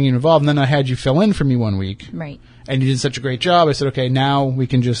maybe bringing you involved, and then I had you fill in for me one week. Right. And you did such a great job. I said, okay, now we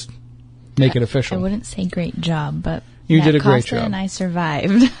can just make it official. I wouldn't say great job, but you Matt did a great Costa job. and I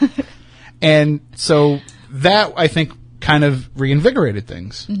survived. And so that, I think, kind of reinvigorated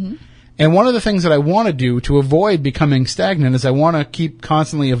things. Mm-hmm. And one of the things that I want to do to avoid becoming stagnant is I want to keep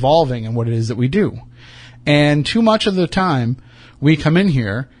constantly evolving in what it is that we do. And too much of the time, we come in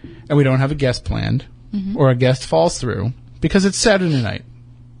here and we don't have a guest planned, or a guest falls through, because it's Saturday night.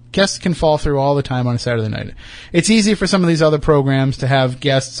 Guests can fall through all the time on a Saturday night. It's easy for some of these other programs to have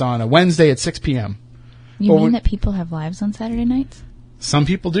guests on a Wednesday at 6 p.m. You mean that people have lives on Saturday nights? Some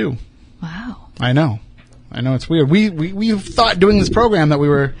people do. Wow. I know it's weird. We thought doing this program that we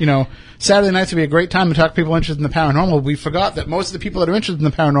were, Saturday nights would be a great time to talk to people interested in the paranormal. We forgot that most of the people that are interested in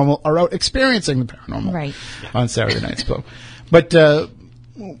the paranormal are out experiencing the paranormal on Saturday nights. But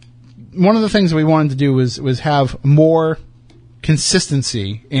one of the things that we wanted to do was have more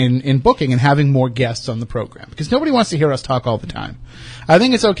consistency in booking and having more guests on the program, because nobody wants to hear us talk all the time. I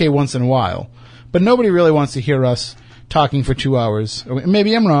think it's okay once in a while, but nobody really wants to hear us talking for 2 hours.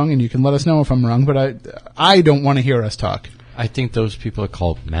 Maybe I'm wrong, and you can let us know if I'm wrong, but I don't want to hear us talk. I think those people are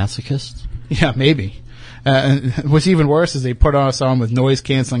called masochists. Yeah, maybe. What's even worse is they put us on with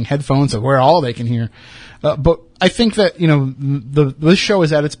noise-canceling headphones, so where all they can hear. But I think that, this show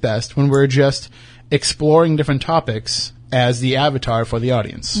is at its best when we're just exploring different topics as the avatar for the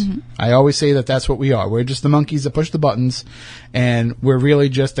audience. Mm-hmm. I always say that that's what we are. We're just the monkeys that push the buttons, and we're really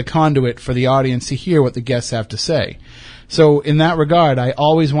just the conduit for the audience to hear what the guests have to say. So in that regard, I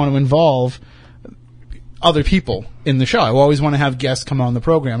always want to involve other people in the show. I always want to have guests come on the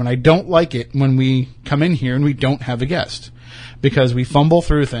program, and I don't like it when we come in here and we don't have a guest, because we fumble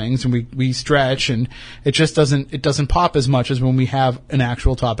through things and we stretch, and it just doesn't pop as much as when we have an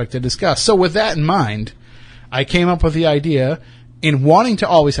actual topic to discuss. So with that in mind, I came up with the idea, in wanting to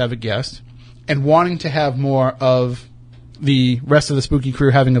always have a guest and wanting to have more of the rest of the Spooky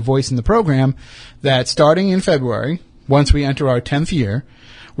crew having a voice in the program, that starting in February, once we enter our 10th year,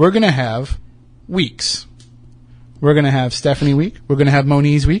 we're going to have weeks. We're going to have Stephanie Week. We're going to have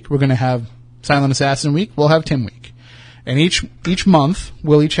Moniz Week. We're going to have Silent Assassin Week. We'll have Tim Week. And each month,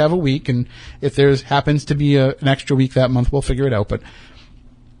 we'll each have a week, and if there happens to be an extra week that month, we'll figure it out. But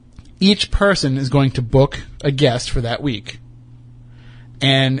each person is going to book a guest for that week.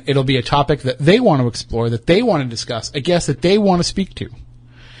 And it'll be a topic that they want to explore, that they want to discuss, a guest that they want to speak to.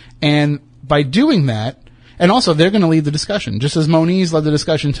 And by doing that, and also they're going to lead the discussion, just as Moniz led the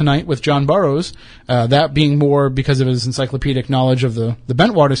discussion tonight with John Burroughs, that being more because of his encyclopedic knowledge of the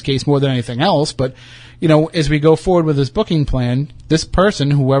Bentwaters case more than anything else. But, as we go forward with this booking plan, this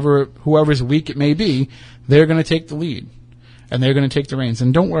person, whoever's week it may be, they're going to take the lead. And they're going to take the reins.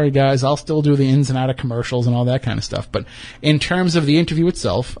 And don't worry, guys, I'll still do the ins and out of commercials and all that kind of stuff. But in terms of the interview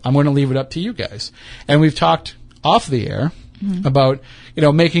itself, I'm going to leave it up to you guys. And we've talked off the air about,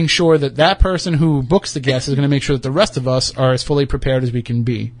 making sure that person who books the guest is going to make sure that the rest of us are as fully prepared as we can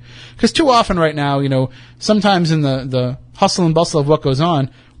be. Because too often right now, sometimes in the hustle and bustle of what goes on,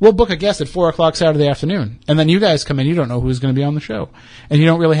 we'll book a guest at 4 o'clock Saturday afternoon. And then you guys come in, you don't know who's going to be on the show. And you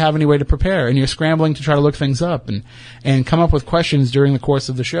don't really have any way to prepare. And you're scrambling to try to look things up and come up with questions during the course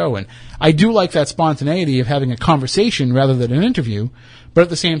of the show. And I do like that spontaneity of having a conversation rather than an interview. But at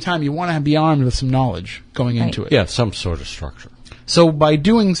the same time, you want to be armed with some knowledge going into it. Yeah, some sort of structure. So by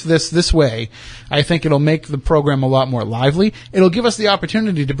doing this way, I think it'll make the program a lot more lively. It'll give us the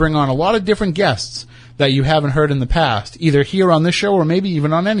opportunity to bring on a lot of different guests that you haven't heard in the past, either here on this show or maybe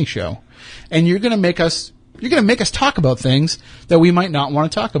even on any show. And you're going to make us talk about things that we might not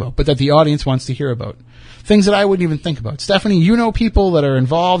want to talk about, but that the audience wants to hear about. Things that I wouldn't even think about. Stephanie, people that are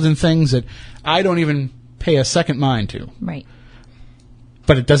involved in things that I don't even pay a second mind to. Right.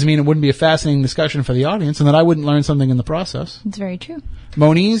 but it doesn't mean it wouldn't be a fascinating discussion for the audience and that I wouldn't learn something in the process. It's very true.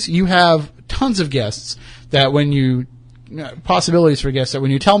 Moniz, you have tons of guests that when you possibilities for guests that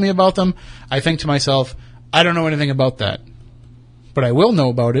when you tell me about them, I think to myself, I don't know anything about that. But I will know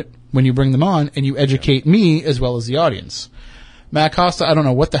about it when you bring them on and you educate me as well as the audience. Matt Costa, I don't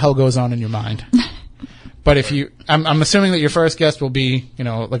know what the hell goes on in your mind. But if you, I'm assuming that your first guest will be,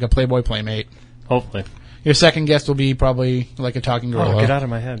 like a Playboy Playmate. Hopefully. Your second guest will be probably like a talking gorilla. Oh, get out of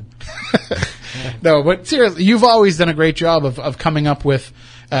my head. No, but seriously, you've always done a great job of coming up with,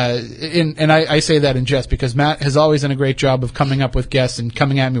 and I say that in jest because Matt has always done a great job of coming up with guests and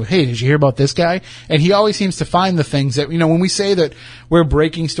coming at me with, hey, did you hear about this guy? And he always seems to find the things that, when we say that we're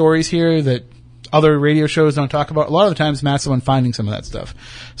breaking stories here that other radio shows don't talk about, a lot of the times Matt's the one finding some of that stuff.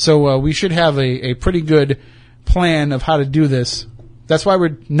 So we should have a pretty good plan of how to do this. That's why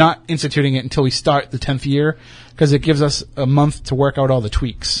we're not instituting it until we start the 10th year, because it gives us a month to work out all the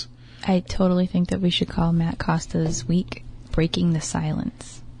tweaks. I totally think that we should call Matt Costa's week Breaking the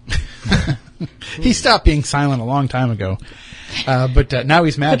Silence. He stopped being silent a long time ago. But now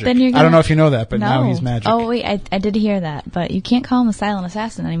he's magic. But then I don't know if you know that, but now he's magic. Oh, wait, I did hear that. But you can't call him a silent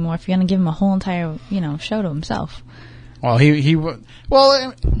assassin anymore if you're going to give him a whole entire, show to himself.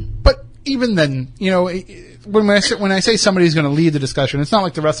 Well, but even then, when I say somebody's going to lead the discussion, it's not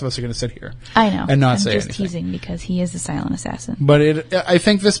like the rest of us are going to sit here. I know. And not I'm say just anything. teasing because he is a silent assassin. But I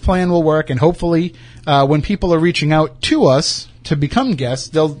think this plan will work, and hopefully, when people are reaching out to us to become guests,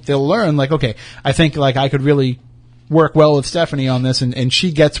 they'll learn, like, okay, I think, like, I could really work well with Stephanie on this, and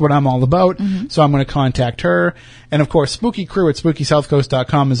she gets what I'm all about, so I'm going to contact her. And, of course, Spooky Crew at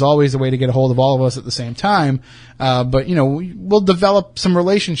SpookySouthCoast.com is always a way to get a hold of all of us at the same time. But, we'll develop some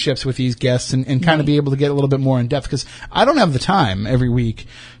relationships with these guests and kind of be able to get a little bit more in depth, because I don't have the time every week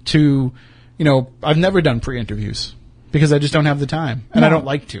to, I've never done pre-interviews because I just don't have the time, and I don't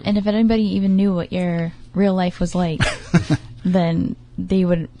like to. And if anybody even knew what your real life was like, then they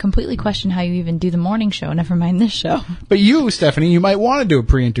would completely question how you even do the morning show, never mind this show. But you, Stephanie, you might want to do a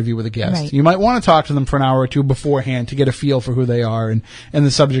pre-interview with a guest. Right. You might want to talk to them for an hour or two beforehand to get a feel for who they are and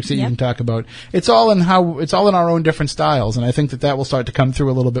the subjects that you can talk about. It's all in our own different styles, and I think that will start to come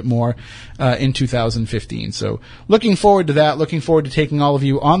through a little bit more in 2015. So looking forward to that, looking forward to taking all of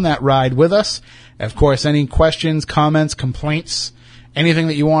you on that ride with us. Of course, any questions, comments, complaints, anything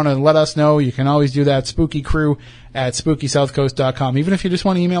that you want to let us know, you can always do that. Spooky Crew at SpookySouthCoast.com. Even if you just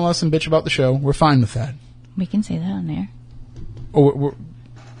want to email us and bitch about the show, we're fine with that. We can say that on there. Oh, we're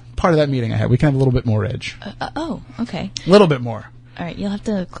part of that meeting I had. We can have a little bit more edge. Okay. A little bit more. All right, you'll have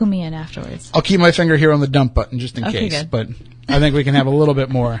to clue me in afterwards. I'll keep my finger here on the dump button just in case. Good. But I think we can have a little bit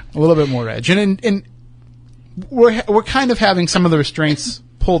more edge. And we're kind of having some of the restraints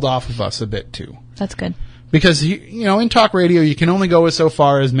pulled off of us a bit too. That's good. Because, in talk radio, you can only go so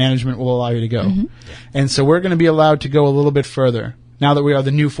far as management will allow you to go. Mm-hmm. And so we're going to be allowed to go a little bit further. Now that we are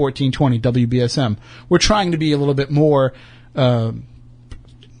the new 1420 WBSM, we're trying to be a little bit more, we're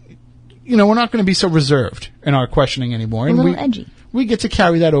not going to be so reserved in our questioning anymore. A little edgy. We get to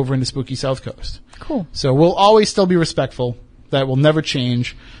carry that over into Spooky South Coast. Cool. So we'll always still be respectful. That will never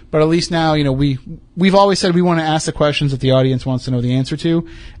change. But at least now, we've always said we want to ask the questions that the audience wants to know the answer to.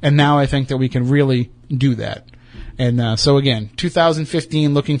 And now I think that we can really do that. And so again,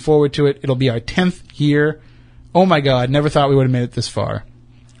 2015, looking forward to it. It'll be our 10th year. Oh my God, never thought we would have made it this far.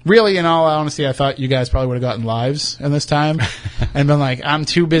 Really, in all honesty, I thought you guys probably would have gotten lives in this time and been like, I'm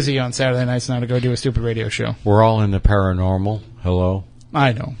too busy on Saturday nights now to go do a stupid radio show. We're all in the paranormal. Hello?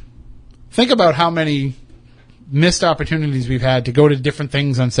 I know. Think about how many missed opportunities we've had to go to different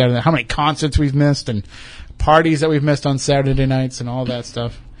things on Saturday, how many concerts we've missed and parties that we've missed on Saturday nights and all that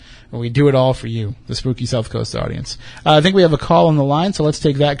stuff. And we do it all for you, the Spooky South Coast audience. I think we have a call on the line, so let's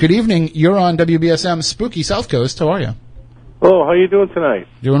take that. Good evening. You're on WBSM Spooky South Coast. How are you? Oh, how you doing tonight?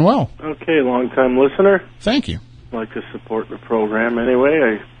 Doing well. Okay, long-time listener. Thank you. Like to support the program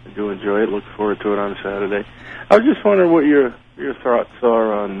anyway. I do enjoy it. Look forward to it on Saturday. I was just wondering what your thoughts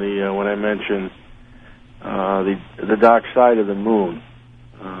are on the when I mentioned the Dark Side of the Moon.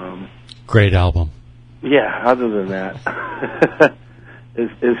 Great album. Yeah, other than that.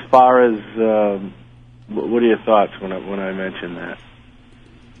 as far as, what are your thoughts when I mention that?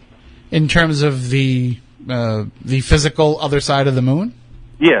 In terms of the physical other side of the moon?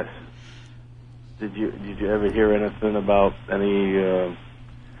 Yes. Did you ever hear anything about any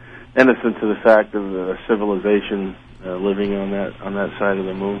innocent to the fact of a civilization living on that side of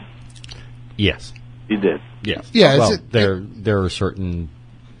the moon? Yes. You did? Yes. Yeah. Well, there are certain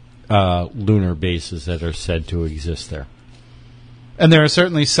lunar bases that are said to exist there. And there are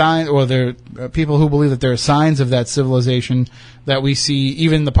certainly signs, or there are people who believe that there are signs of that civilization that we see,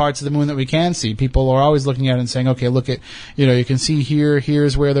 even the parts of the moon that we can see. People are always looking at it and saying, okay, look at, you can see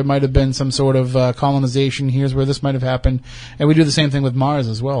here's where there might have been some sort of colonization, here's where this might have happened. And we do the same thing with Mars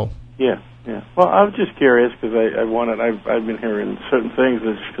as well. Yeah. Well, I was just curious because I've been hearing certain things.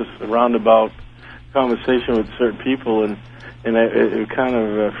 It's just a roundabout conversation with certain people, and it kind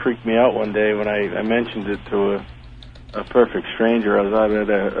of freaked me out one day when I mentioned it to a perfect stranger. I was out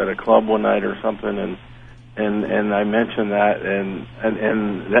at a club one night or something, and I mentioned that, and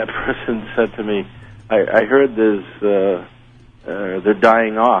that person said to me, I heard they're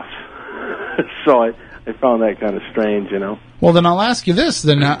dying off. So I found that kind of strange, Well, then I'll ask you this.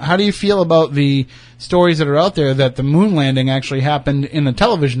 Then, how do you feel about the stories that are out there that the moon landing actually happened in a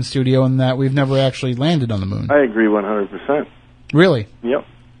television studio and that we've never actually landed on the moon? I agree 100%. Really? Yep.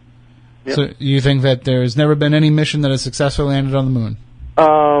 So you think that there's never been any mission that has successfully landed on the moon?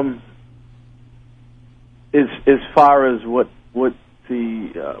 As far as what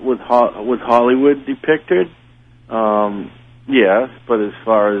the with Hollywood depicted, yes. But as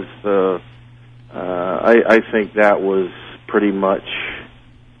far as I think that was pretty much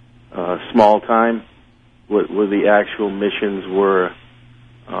small time. Where the actual missions were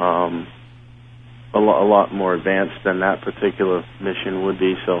a lot more advanced than that particular mission would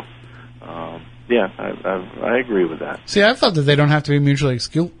be. So, I agree with that. See, I thought that they don't have to be mutually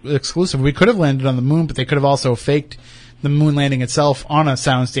exclusive. We could have landed on the moon, but they could have also faked the moon landing itself on a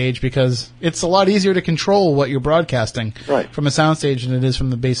soundstage because it's a lot easier to control what you're broadcasting from a soundstage than it is from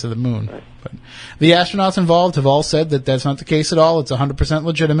the base of the moon. Right. But the astronauts involved have all said that that's not the case at all. It's 100%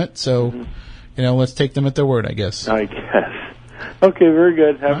 legitimate. So, let's take them at their word, I guess. I guess. Okay, very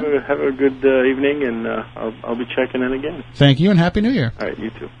good. Have a good evening, and I'll be checking in again. Thank you, and Happy New Year. All right,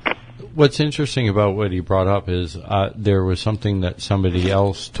 you too. What's interesting about what he brought up is there was something that somebody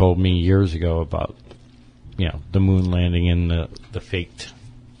else told me years ago about, the moon landing and the faked,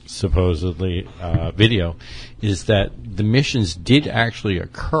 supposedly, video, is that the missions did actually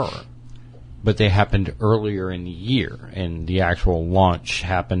occur, but they happened earlier in the year, and the actual launch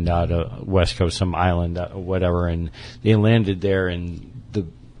happened out of West Coast, some island, whatever, and they landed there, and the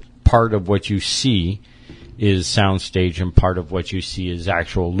part of what you see is soundstage, and part of what you see is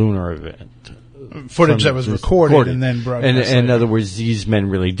actual lunar event. Footage that was recorded and then broadcast. And in other words, these men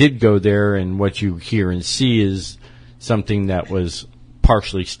really did go there, and what you hear and see is something that was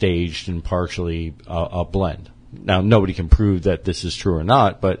partially staged and partially a blend. Now, nobody can prove that this is true or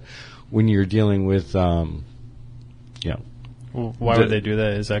not, but when you're dealing with, Why would they do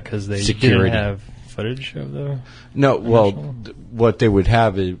that? Is that because they security. didn't have footage of the... No, well, what they would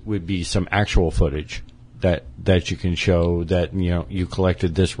have would be some actual footage that you can show that, you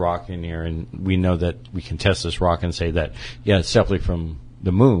collected this rock in here, and we know that we can test this rock and say that, it's definitely from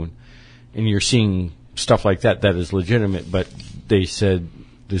the moon. And you're seeing stuff like that is legitimate, but they said,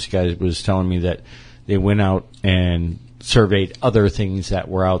 this guy was telling me that they went out and surveyed other things that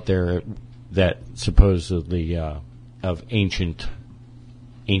were out there that supposedly of ancient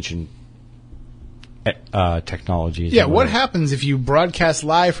technologies. Yeah, what happens if you broadcast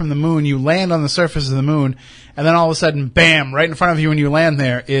live from the moon, you land on the surface of the moon, and then all of a sudden, bam, right in front of you when you land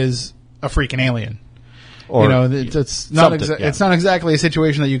there is a freaking alien? Or, it's not it's not exactly a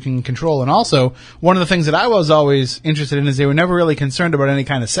situation that you can control. And also, one of the things that I was always interested in is they were never really concerned about any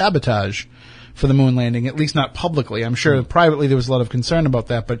kind of sabotage for the moon landing, at least not publicly. I'm sure privately there was a lot of concern about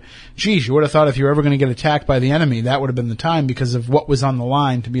that, but geez, you would have thought if you were ever going to get attacked by the enemy, that would have been the time because of what was on the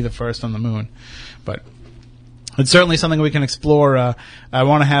line to be the first on the moon. But it's certainly something we can explore. I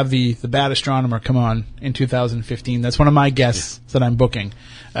want to have the bad astronomer come on in 2015. That's one of my guests that I'm booking.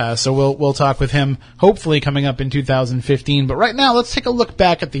 So we'll talk with him hopefully coming up in 2015. But right now, let's take a look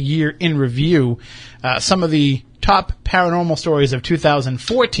back at the year in review. Some of the top paranormal stories of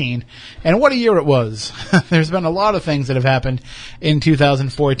 2014, and what a year it was. There's been a lot of things that have happened in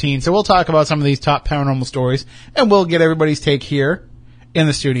 2014. So we'll talk about some of these top paranormal stories, and we'll get everybody's take here in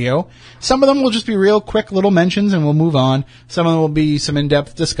the studio. Some of them will just be real quick little mentions and we'll move on. Some of them will be some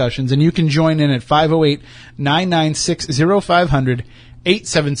in-depth discussions, and you can join in at 508-996-0500,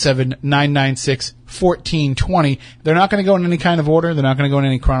 877-996-1420. They're not going to go in any kind of order. They're not going to go in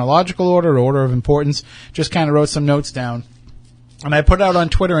any chronological order or order of importance. Just kind of wrote some notes down. And I put out on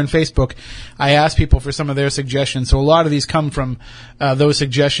Twitter and Facebook, I asked people for some of their suggestions. So a lot of these come from those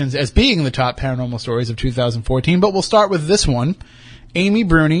suggestions as being the top paranormal stories of 2014. But we'll start with this one. Amy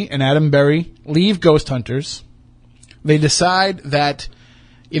Bruni and Adam Berry leave Ghost Hunters. They decide that,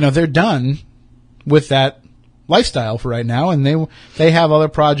 they're done with that lifestyle for right now, and they have other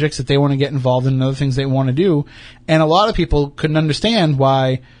projects that they want to get involved in and other things they want to do. And a lot of people couldn't understand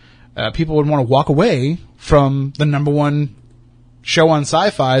why people would want to walk away from the number one show on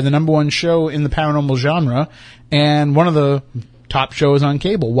Sci-Fi, the number one show in the paranormal genre, and one of the top shows on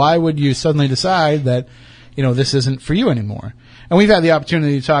cable. Why would you suddenly decide that, this isn't for you anymore? And we've had the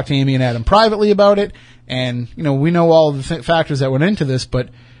opportunity to talk to Amy and Adam privately about it, and, we know all the factors that went into this, but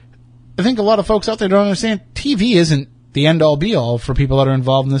I think a lot of folks out there don't understand TV isn't the end-all be-all for people that are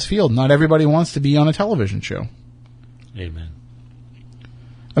involved in this field. Not everybody wants to be on a television show. Amen.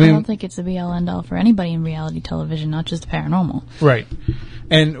 I don't think it's a be-all, end-all for anybody in reality television, not just paranormal. Right.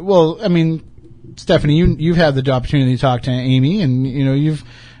 And, well, Stephanie, you've had the opportunity to talk to Amy, and, you've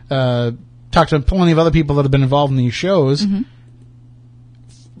talked to plenty of other people that have been involved in these shows. Mm-hmm.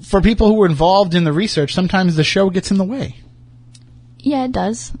 For people who were involved in the research, sometimes the show gets in the way. Yeah, it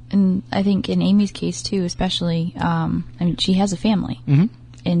does. And I think in Amy's case, too, especially, she has a family. Mm-hmm.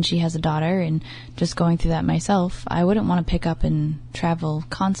 And she has a daughter, and just going through that myself, I wouldn't want to pick up and travel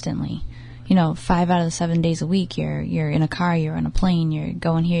constantly. 5 out of the 7 days a week, you're in a car, you're on a plane, you're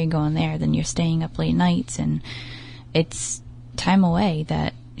going here, you're going there, then you're staying up late nights, and it's time away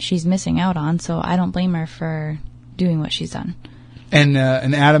that she's missing out on, so I don't blame her for doing what she's done. And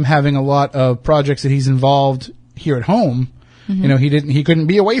Adam having a lot of projects that he's involved here at home, mm-hmm. He couldn't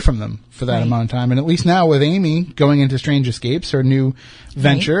be away from them for that amount of time. And at least now with Amy going into Strange Escapes, her new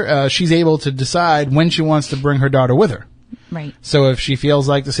venture, she's able to decide when she wants to bring her daughter with her. Right. So if she feels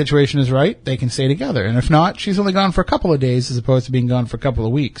like the situation is right, they can stay together. And if not, she's only gone for a couple of days as opposed to being gone for a couple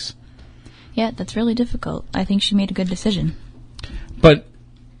of weeks. Yeah, that's really difficult. I think she made a good decision. But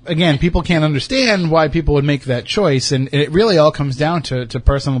again, people can't understand why people would make that choice, and it really all comes down to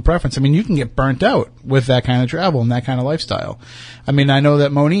personal preference. You can get burnt out with that kind of travel and that kind of lifestyle. I know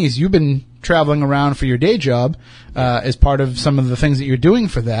that, Moniz, you've been traveling around for your day job as part of some of the things that you're doing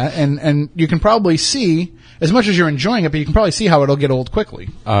for that, and you can probably see, as much as you're enjoying it, but you can probably see how it'll get old quickly.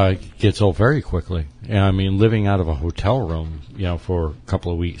 It gets old very quickly. Living out of a hotel room, for a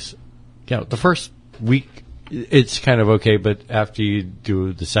couple of weeks, the first week, it's kind of okay, but after you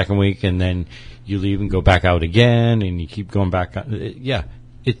do the second week and then you leave and go back out again and you keep going back,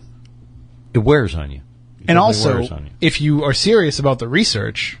 it wears on you. And also, if you are serious about the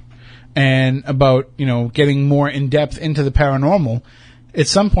research and about, getting more in-depth into the paranormal, at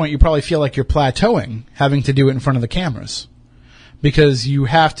some point you probably feel like you're plateauing having to do it in front of the cameras, because you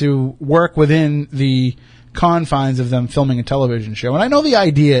have to work within the confines of them filming a television show. And I know the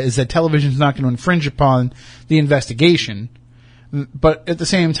idea is that television is not going to infringe upon the investigation, but at the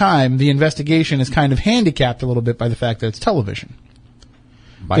same time, the investigation is kind of handicapped a little bit by the fact that it's television.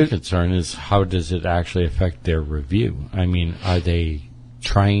 My concern is, how does it actually affect their review? Are they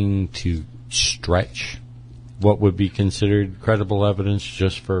trying to stretch what would be considered credible evidence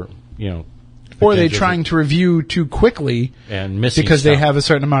just for, or are they trying to review too quickly and missing because stuff, they have a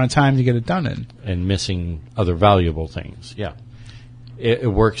certain amount of time to get it done in? And missing other valuable things, yeah.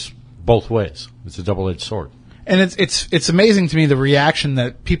 It works both ways. It's a double-edged sword. And it's amazing to me the reaction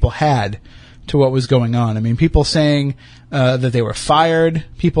that people had to what was going on. People saying that they were fired,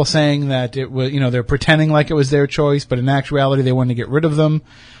 people saying that it was, they're pretending like it was their choice, but in actuality they wanted to get rid of them.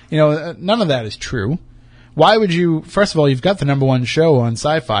 None of that is true. Why would you, first of all, you've got the number one show on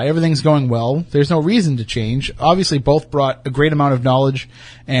Sci-Fi. Everything's going well. There's no reason to change. Obviously, both brought a great amount of knowledge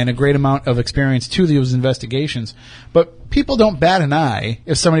and a great amount of experience to those investigations. But people don't bat an eye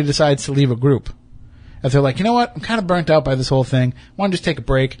if somebody decides to leave a group. If they're like, you know what, I'm kind of burnt out by this whole thing. I want to just take a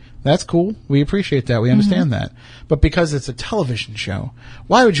break. That's cool. We appreciate that. We understand that. But because it's a television show,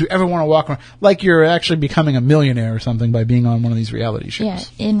 why would you ever want to walk around like you're actually becoming a millionaire or something by being on one of these reality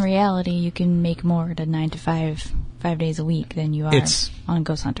shows? Yeah, in reality, you can make more at a 9 to 5 days a week than you are on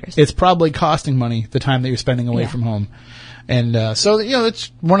Ghost Hunters. It's probably costing money, the time that you're spending away from home. And so,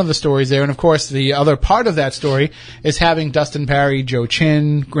 it's one of the stories there. And, of course, the other part of that story is having Dustin Parry, Joe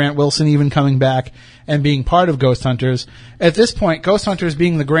Chin, Grant Wilson even coming back and being part of Ghost Hunters. At this point, Ghost Hunters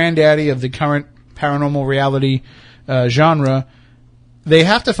being the granddaddy of the current paranormal reality genre, they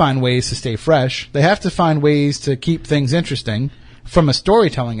have to find ways to stay fresh. They have to find ways to keep things interesting from a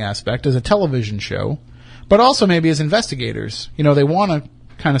storytelling aspect as a television show, but also maybe as investigators. They want to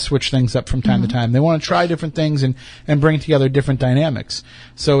kind of switch things up from time to time. They want to try different things and bring together different dynamics.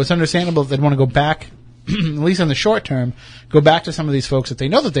 So it's understandable that they'd want to go back, at least in the short term, go back to some of these folks that they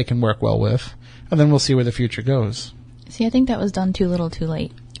know that they can work well with, and then we'll see where the future goes. See, I think that was done too little too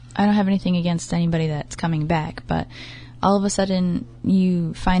late. I don't have anything against anybody that's coming back, but all of a sudden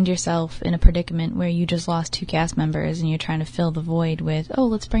you find yourself in a predicament where you just lost 2 cast members and you're trying to fill the void with, oh,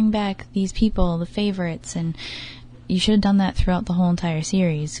 let's bring back these people, the favorites, and you should have done that throughout the whole entire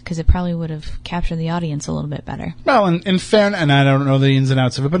series because it probably would have captured the audience a little bit better. Well, in fairness, and I don't know the ins and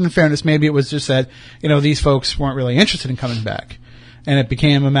outs of it, but in fairness, maybe it was just that, these folks weren't really interested in coming back. And it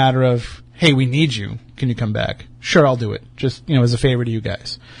became a matter of, hey, we need you. Can you come back? Sure, I'll do it. Just, as a favor to you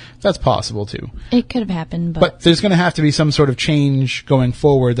guys. That's possible, too. It could have happened, But there's going to have to be some sort of change going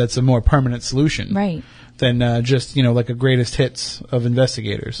forward that's a more permanent solution. Right. Than just, like a greatest hits of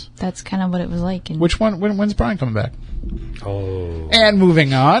investigators. That's kind of what it was like. Which one? When's Brian coming back? Oh. And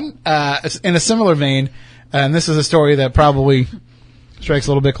moving on, in a similar vein, and this is a story that probably strikes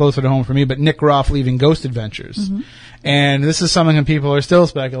a little bit closer to home for me, but Nick Roth leaving Ghost Adventures. Mm-hmm. And this is something that people are still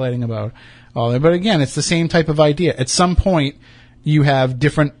speculating about. But again, it's the same type of idea. At some point, you have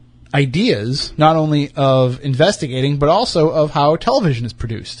different ideas, not only of investigating, but also of how television is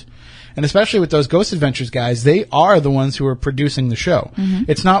produced. And especially with those Ghost Adventures guys, they are the ones who are producing the show. Mm-hmm.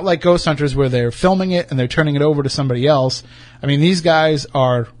 It's not like Ghost Hunters where they're filming it and they're turning it over to somebody else. I mean, these guys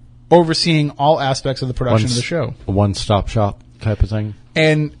are overseeing all aspects of the production of the show. A one-stop shop type of thing.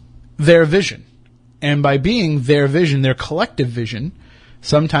 And their vision. And by being their vision, their collective vision,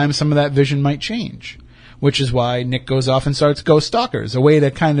 sometimes some of that vision might change. Which is why Nick goes off and starts Ghost Stalkers, a way to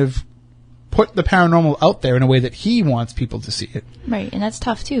kind of put the paranormal out there in a way that he wants people to see it. Right, and that's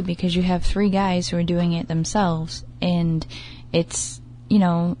tough too because you have 3 guys who are doing it themselves, and it's,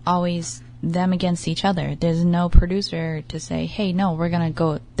 always them against each other. There's no producer to say, hey, no, we're going to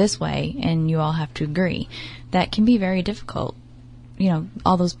go this way, and you all have to agree. That can be very difficult.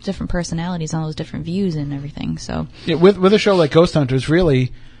 All those different personalities, all those different views and everything. So yeah, with a show like Ghost Hunters,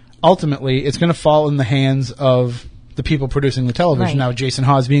 really, ultimately, it's going to fall in the hands of the people producing the television. Right. Now, Jason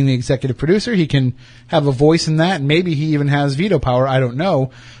Hawes being the executive producer, he can have a voice in that, and maybe he even has veto power. I don't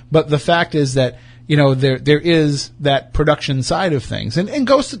know. But the fact is that, there is that production side of things. And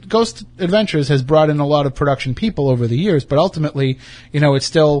Ghost Adventures has brought in a lot of production people over the years, but ultimately, it's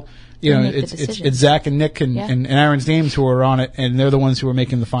still, it's Zach and Nick and Aaron's names who are on it, and they're the ones who are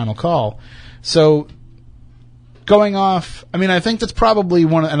making the final call. So, going off, I think that's probably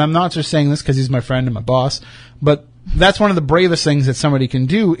one, and I'm not just saying this because he's my friend and my boss, but that's one of the bravest things that somebody can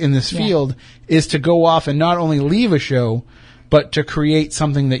do in this field is to go off and not only leave a show, but to create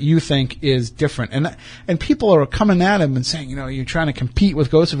something that you think is different. And people are coming at him and saying, you're trying to compete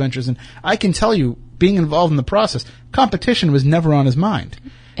with Ghost Adventures. And I can tell you, being involved in the process, competition was never on his mind.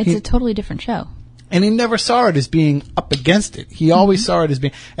 It's a totally different show. And he never saw it as being up against it. He always saw it as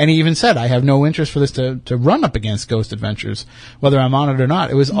being, and he even said, I have no interest for this to run up against Ghost Adventures, whether I'm on it or not.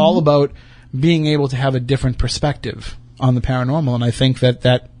 It was all about being able to have a different perspective on the paranormal, and I think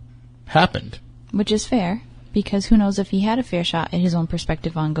that happened. Which is fair, because who knows if he had a fair shot at his own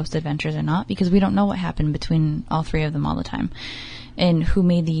perspective on Ghost Adventures or not, because we don't know what happened between all 3 of them all the time. And who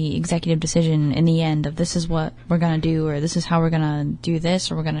made the executive decision in the end of this is what we're going to do, or this is how we're going to do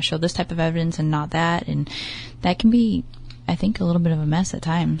this, or we're going to show this type of evidence and not that. And that can be, I think, a little bit of a mess at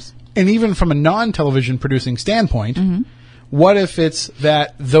times. And even from a non-television producing standpoint, what if it's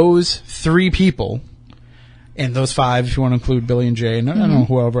that those 3 people, and those 5, if you want to include Billy and Jay, and I don't know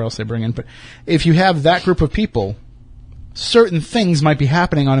whoever else they bring in, but if you have that group of people, certain things might be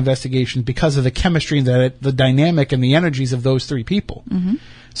happening on investigations because of the chemistry and the dynamic and the energies of those 3 people. Mm-hmm.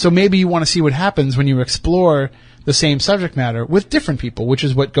 So maybe you want to see what happens when you explore the same subject matter with different people, which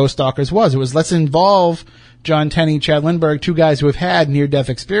is what Ghost Stalkers was. It was, let's involve John Tenney, Chad Lindbergh, 2 guys who have had near-death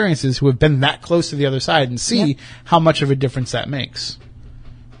experiences, who have been that close to the other side, and see how much of a difference that makes.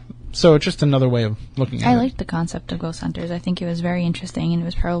 So it's just another way of looking at it. I liked the concept of Ghost Hunters. I think it was very interesting, and it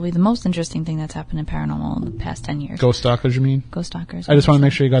was probably the most interesting thing that's happened in paranormal in the past 10 years. Ghost Stalkers, you mean? Ghost Stalkers. I just want to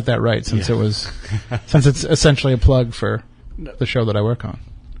make sure you got that right, since it was, since it's essentially a plug for the show that I work on.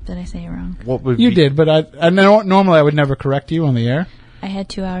 Did I say it wrong? You did, but I know normally I would never correct you on the air. I had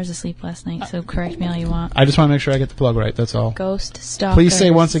 2 hours of sleep last night, so correct me all you want. I just want to make sure I get the plug right, that's all. Ghost Stalkers. Please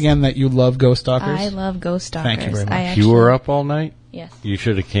say once again that you love Ghost Stalkers. I love Ghost Stalkers. Thank you very much. You were up all night? Yes. You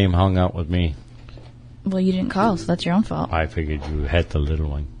should have hung out with me. Well, you didn't call, so that's your own fault. I figured you had the little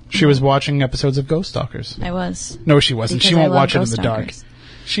one. She was watching episodes of Ghost Stalkers. I was. No, she wasn't. Because She won't I love watch it in Ghost the dark. Stalkers.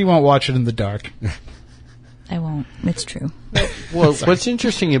 She won't watch it in the dark. I won't. It's true. Well, what's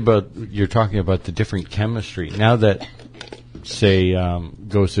interesting about, you're talking about the different chemistry. Now that, say,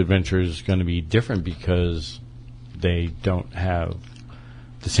 Ghost Adventures is going to be different because they don't have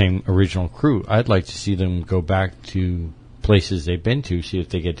the same original crew, I'd like to see them go back to places they've been to, see if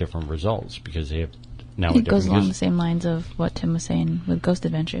they get different results, because they have now It goes along the same lines of what Tim was saying with Ghost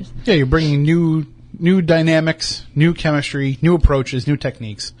Adventures. Yeah, you're bringing new new dynamics, new chemistry, new approaches, new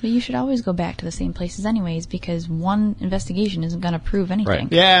techniques. But you should always go back to the same places anyways, because one investigation isn't going to prove anything.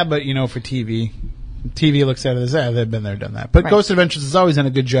 Right. Yeah, but for TV looks at it as, they've been there, done that. But Right. Ghost Adventures has always done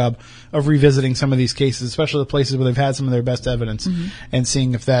a good job of revisiting some of these cases, especially the places where they've had some of their best evidence, and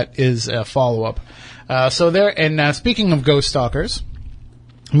seeing if that is a follow-up. Speaking of ghost stalkers,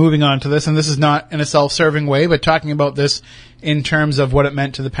 moving on to this, and this is not in a self-serving way, but talking about this in terms of what it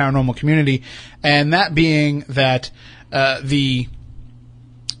meant to the paranormal community, and that being that the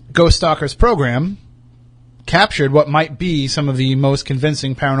Ghost Stalkers program captured what might be some of the most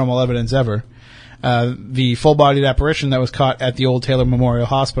convincing paranormal evidence ever. The full-bodied apparition that was caught at the Old Taylor Memorial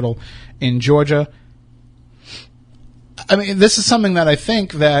Hospital in Georgia. I mean, this is something that I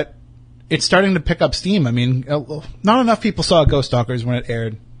think that it's starting to pick up steam. I mean, not enough people saw Ghost Stalkers when it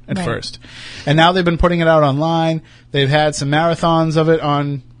aired at Right. first. And now they've been putting it out online. They've had some marathons of it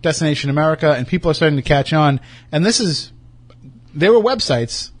on Destination America, and people are starting to catch on. And there were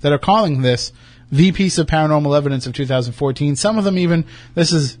websites that are calling this the piece of paranormal evidence of 2014. Some of them even,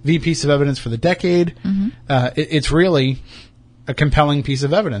 this is the piece of evidence for the decade. It's really a compelling piece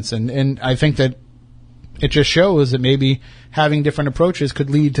of evidence. And I think that it just shows that maybe having different approaches could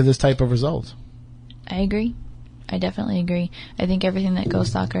lead to this type of result. I agree. I definitely agree. I think everything that Ghost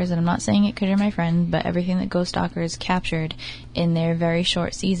Stalkers, and I'm not saying it because you're my friend, but everything that Ghost Stalkers captured in their very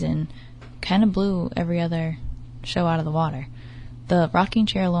short season kind of blew every other show out of the water. The rocking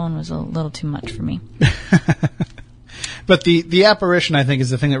chair alone was a little too much for me. But the apparition, I think, is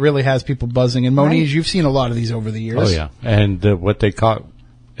the thing that really has people buzzing. And Moniz, Right. you've seen a lot of these over the years. Oh, yeah. And what they caught,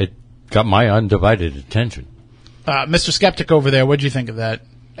 it got my undivided attention. Mr. Skeptic over there, what'd you think of that?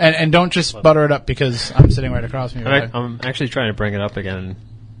 And don't just butter it up because I'm sitting right across from you. I'm actually trying to bring it up again and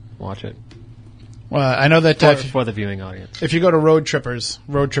watch it Well, I know that for the viewing audience. if you go to Road Trippers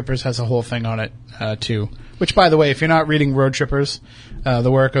has a whole thing on it too. Which, by the way, if you're not reading Road Trippers,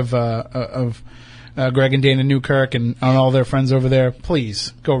 the work of Greg and Dana Newkirk and all their friends over there,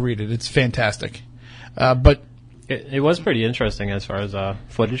 please go read it. It's fantastic. But It was pretty interesting as far as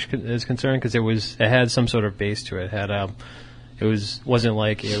footage is concerned because it had some sort of base to it. It wasn't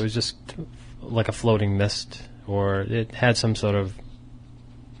like it was just like a floating mist, or it had some sort of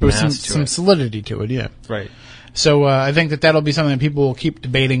there was mass to some it. solidity to it, yeah. Right. So I think that'll be something that people will keep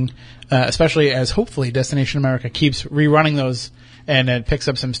debating, especially as hopefully Destination America keeps rerunning those and it picks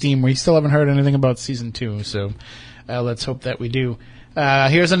up some steam. We still haven't heard anything about season 2, so let's hope that we do.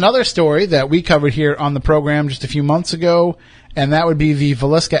 Here's another story that we covered here on the program just a few months ago, and that would be the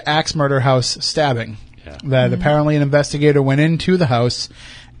Villisca Axe Murder House stabbing. Yeah. That apparently an investigator went into the house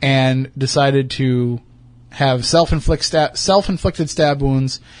and decided to have self-inflicted stab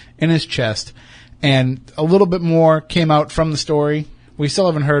wounds in his chest. And a little bit more came out from the story. We still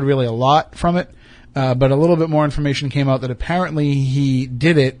haven't heard really a lot from it, but a little bit more information came out that apparently he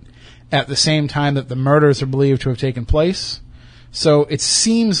did it at the same time that the murders are believed to have taken place. So it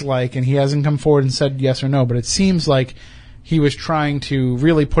seems like, and he hasn't come forward and said yes or no, but it seems like he was trying to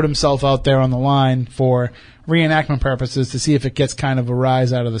really put himself out there on the line for reenactment purposes to see if it gets kind of a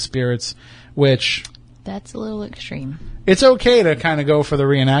rise out of the spirits, which That's a little extreme. it's okay to kind of go for the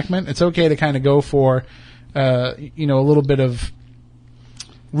reenactment. It's okay to kind of go for, a little bit of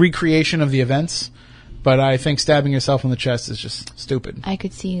recreation of the events. But I think stabbing yourself in the chest is just stupid. I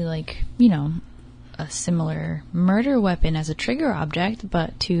could see, a similar murder weapon as a trigger object,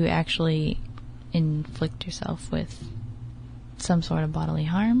 but to actually inflict yourself with some sort of bodily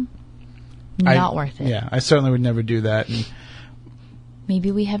harm, not worth it. Yeah, I certainly would never do that. And,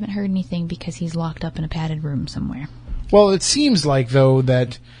 Maybe we haven't heard anything because he's locked up in a padded room somewhere. well, it seems like, though,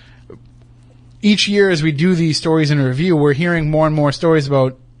 that each year as we do these stories in review, we're hearing more and more stories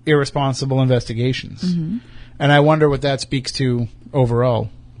about irresponsible investigations. Mm-hmm. And I wonder what that speaks to overall.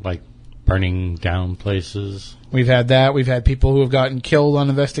 Like burning down places. We've had that. We've had people who have gotten killed on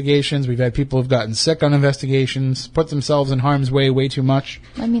investigations. We've had people who've gotten sick on investigations, put themselves in harm's way too much.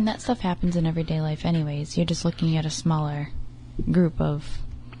 I mean, that stuff happens in everyday life anyways. You're just looking at a smaller group of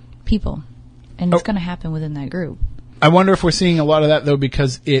people, and it's going to happen within that group. I wonder if we're seeing a lot of that, though,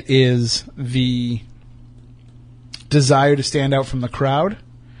 because it is the desire to stand out from the crowd,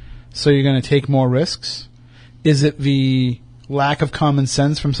 so you're going to take more risks. Is it the lack of common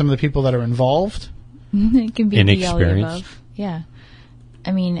sense from some of the people that are involved? It can be all the Inexperience. above. Yeah.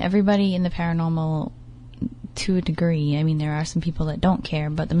 I mean, everybody in the paranormal, to a degree, I mean, there are some people that don't care,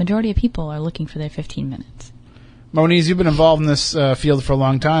 but the majority of people are looking for their 15 minutes. Moniz, you've been involved in this field for a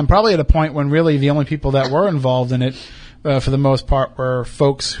long time, probably at a point when really the only people that were involved in it, for the most part, were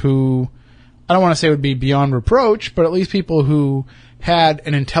folks who, I don't want to say would be beyond reproach, but at least people who had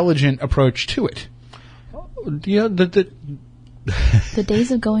an intelligent approach to it. You know, The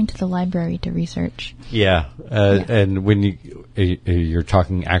days of going to the library to research. yeah, and when you're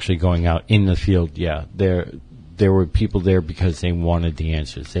talking actually going out in the field, yeah, there were people there because they wanted the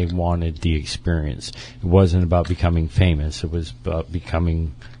answers. They wanted the experience. It wasn't about becoming famous. It was about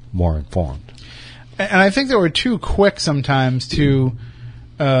becoming more informed. And I think they were too quick sometimes to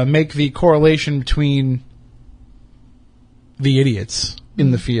make the correlation between the idiots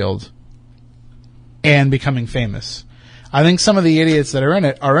in the field and becoming famous. I think some of the idiots that are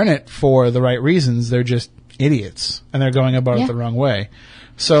in it for the right reasons. They're just idiots, and they're going about it the wrong way.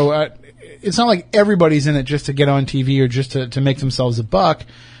 So it's not like everybody's in it just to get on TV or just to make themselves a buck,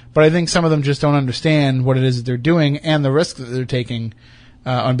 but I think some of them just don't understand what it is that they're doing and the risk that they're taking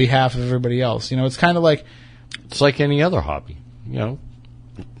on behalf of everybody else. You know, it's kind of like... It's like any other hobby, you know.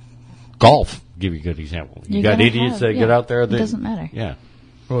 Golf, give you a good example. You got idiots that get out there. It doesn't matter. Yeah.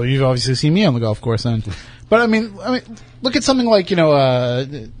 Well, you've obviously seen me on the golf course then. But I mean, look at something like, you know,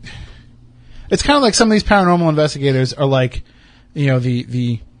 it's kind of like some of these paranormal investigators are like, you know,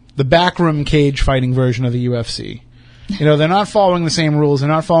 the backroom cage fighting version of the UFC. You know, they're not following the same rules. They're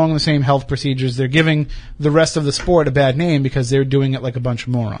not following the same health procedures. They're giving the rest of the sport a bad name because they're doing it like a bunch of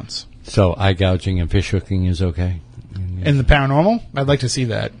morons. So eye gouging and fish hooking is okay? In the paranormal? I'd like to see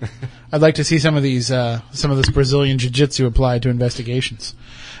that. I'd like to see some of this Brazilian jiu-jitsu applied to investigations.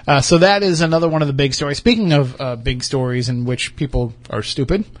 So that is another one of the big stories. Speaking of big stories in which people are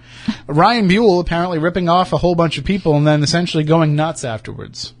stupid, Ryan Buell apparently ripping off a whole bunch of people and then essentially going nuts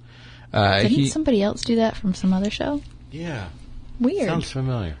afterwards. Didn't somebody else do that from some other show? Yeah. Weird. Sounds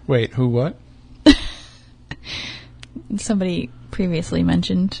familiar. Wait, who, what? Somebody previously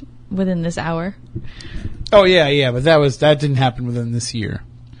mentioned within this hour. Oh, yeah, but that didn't happen within this year.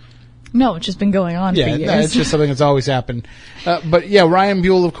 No, it's just been going on for years. Yeah, it's just something that's always happened. But yeah, Ryan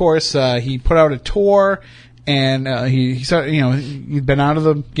Buell, of course, he put out a tour, and he started, you know, he'd been out of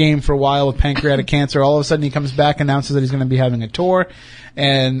the game for a while with pancreatic cancer. All of a sudden, he comes back, announces that he's going to be having a tour,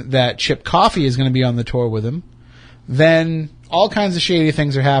 and that Chip Coffey is going to be on the tour with him. Then all kinds of shady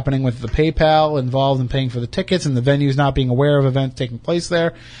things are happening with the PayPal involved in paying for the tickets and the venues not being aware of events taking place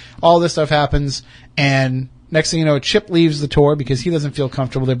there. All this stuff happens, and next thing you know, Chip leaves the tour because he doesn't feel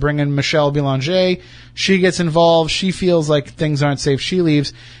comfortable. They bring in Michelle Belanger. She gets involved. She feels like things aren't safe. She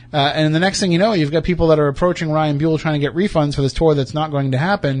leaves. And the next thing you know, you've got people that are approaching Ryan Buell trying to get refunds for this tour that's not going to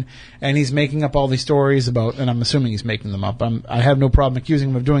happen. And he's making up all these stories about, and I'm assuming he's making them up. I have no problem accusing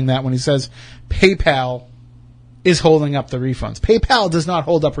him of doing that when he says PayPal is holding up the refunds. PayPal does not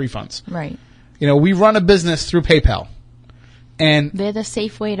hold up refunds. Right. You know, we run a business through PayPal. And they're the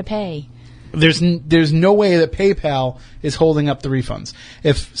safe way to pay. There's no way that PayPal is holding up the refunds.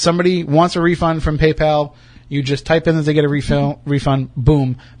 If somebody wants a refund from PayPal, you just type in that they get a refund,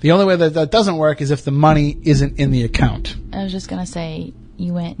 boom. The only way that doesn't work is if the money isn't in the account. I was just going to say,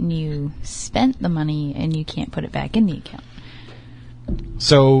 you went and you spent the money and you can't put it back in the account.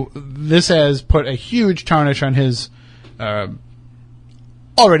 So this has put a huge tarnish on his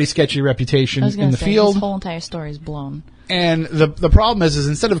already sketchy reputation in the field. His whole entire story is blown. And the problem is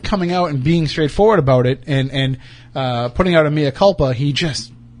instead of coming out and being straightforward about it and putting out a mea culpa, he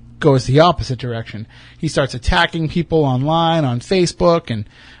just goes the opposite direction. He starts attacking people online, on Facebook, and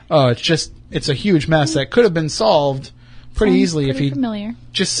it's a huge mess that could have been solved pretty easily if he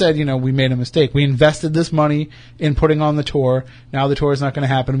just said, you know, we made a mistake. We invested this money in putting on the tour. Now the tour is not going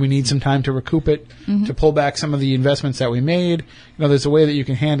to happen. We need some time to recoup it, to pull back some of the investments that we made. You know, there's a way that you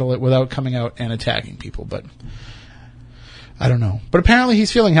can handle it without coming out and attacking people, but I don't know. But apparently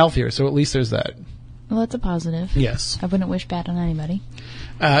he's feeling healthier, so at least there's that. Well, that's a positive. Yes. I wouldn't wish bad on anybody.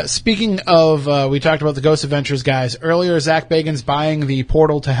 Speaking of, we talked about the Ghost Adventures guys. Earlier, Zach Bagans buying the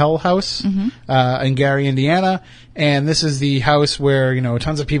Portal to Hell house in Gary, Indiana. And this is the house where, you know,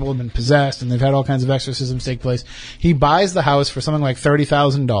 tons of people have been possessed and they've had all kinds of exorcisms take place. He buys the house for something like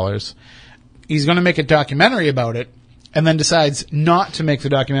 $30,000. He's going to make a documentary about it and then decides not to make the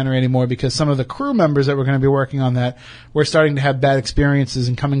documentary anymore because some of the crew members that were going to be working on that were starting to have bad experiences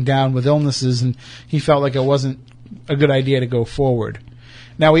and coming down with illnesses, and he felt like it wasn't a good idea to go forward.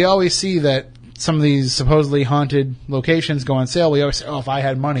 Now, we always see that some of these supposedly haunted locations go on sale. We always say, oh, if I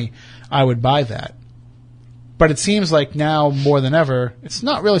had money, I would buy that. But it seems like now, more than ever, it's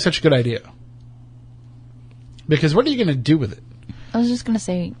not really such a good idea. Because what are you going to do with it? I was just going to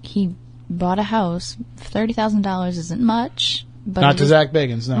say, he bought a house. $30,000 isn't much. But not to Zach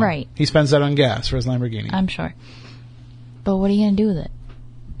Bagans, no. Right. He spends that on gas for his Lamborghini. I'm sure. But what are you going to do with it?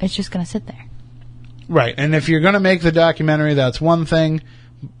 It's just going to sit there. Right. And if you're going to make the documentary, that's one thing.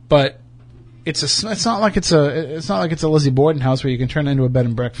 But it's not like it's a Lizzie Borden house where you can turn it into a bed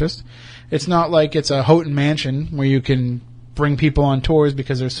and breakfast. It's not like it's a Houghton mansion where you can bring people on tours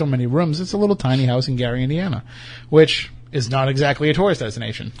because there's so many rooms. It's a little tiny house in Gary, Indiana, which is not exactly a tourist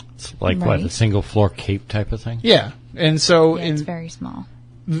destination. It's like what, a single floor cape type of thing? Yeah. And so it's very small.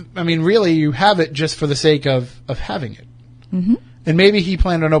 I mean, really, you have it just for the sake of having it. Mm-hmm. And maybe he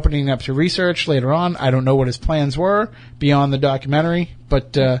planned on opening up to research later on. I don't know what his plans were beyond the documentary,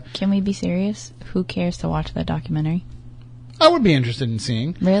 but can we be serious? Who cares to watch that documentary? I would be interested in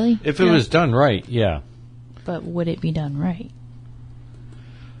seeing. Really? If it was done right, yeah. But would it be done right?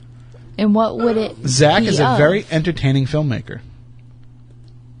 And what would it Zach be is a of? very entertaining filmmaker.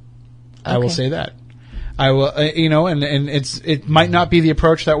 I will Okay. say that. I will, and it might not be the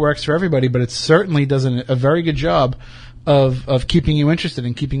approach that works for everybody, but it certainly does a very good job of keeping you interested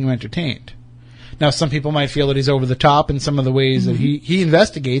and keeping you entertained. Now, some people might feel that he's over the top in some of the ways that he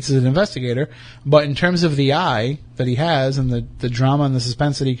investigates as an investigator, but in terms of the eye that he has and the drama and the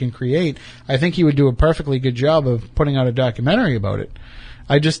suspense that he can create, I think he would do a perfectly good job of putting out a documentary about it.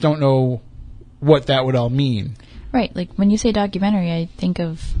 I just don't know what that would all mean. Right, like when you say documentary, I think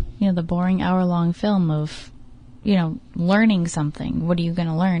of, the boring hour-long film of, learning something. What are you going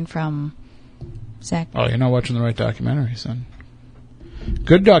to learn from Zach? Oh, you're not watching the right documentary, son.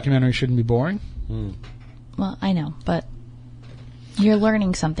 Good documentary shouldn't be boring. Well, I know, but you're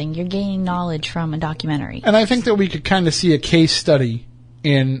learning something. You're gaining knowledge from a documentary. And I think that we could kind of see a case study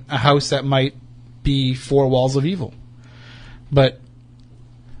in a house that might be four walls of evil. But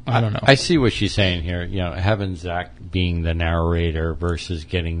I don't know. I see what she's saying here. Having Zach being the narrator versus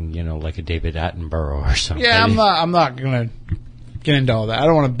getting, like a David Attenborough or something. Yeah, I'm not going to get into all that. I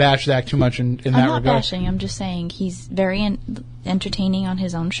don't want to bash Zach too much in that regard. I'm not bashing. I'm just saying he's very entertaining on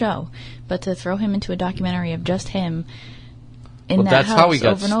his own show. But to throw him into a documentary of just him in that that's house how he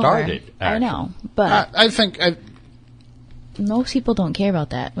got over and started, over, I actually. know, but I think most people don't care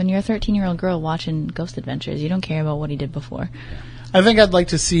about that. When you're a 13-year-old girl watching Ghost Adventures, you don't care about what he did before. I think I'd like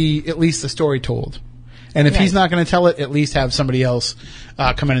to see at least the story told. And if he's not going to tell it, at least have somebody else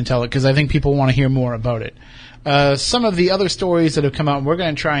come in and tell it, because I think people want to hear more about it. Some of the other stories that have come out, we're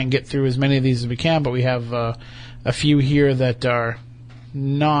going to try and get through as many of these as we can, but we have a few here that are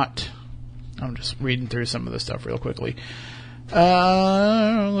not... I'm just reading through some of the stuff real quickly.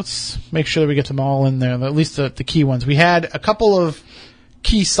 Let's make sure that we get them all in there, at least the key ones. We had a couple of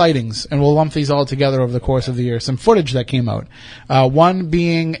key sightings, and we'll lump these all together over the course of the year. Some footage that came out. One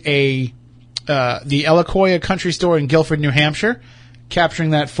being the Elacoya Country Store in Guilford, New Hampshire,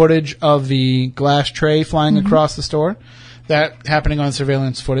 capturing that footage of the glass tray flying across the store. That happening on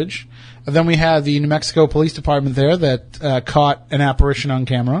surveillance footage. Then we had the New Mexico Police Department there that caught an apparition on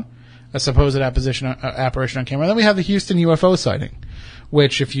camera, a supposed apparition on camera. Then we have the Houston UFO sighting,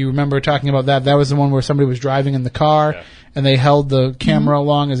 which, if you remember talking about that was the one where somebody was driving in the car and they held the camera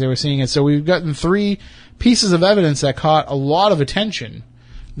along as they were seeing it. So we've gotten 3 pieces of evidence that caught a lot of attention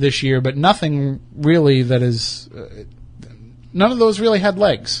this year, but nothing really that is... none of those really had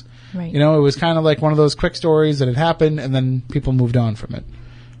legs. Right. It was kind of like one of those quick stories that had happened, and then people moved on from it.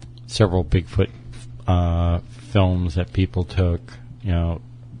 Several Bigfoot films that people took, a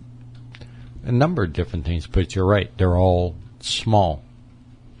number of different things, but you're right, they're all small.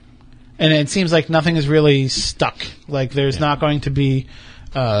 And it seems like nothing is really stuck. Like, there's not going to be...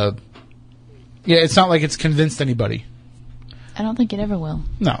 it's not like it's convinced anybody. I don't think it ever will.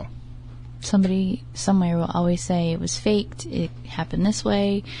 No. Somebody somewhere will always say it was faked, it happened this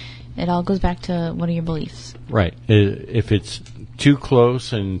way. It all goes back to what are your beliefs. Right. If it's too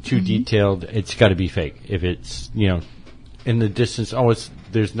close and too detailed, it's got to be fake. If it's, in the distance,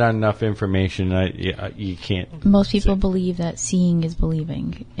 there's not enough information, you can't. Most people believe that seeing is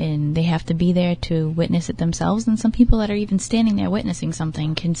believing, and they have to be there to witness it themselves, and some people that are even standing there witnessing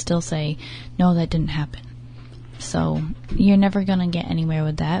something can still say, no, that didn't happen. So you're never going to get anywhere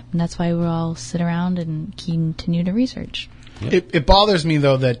with that, and that's why we'll all sit around and continue to research. It bothers me,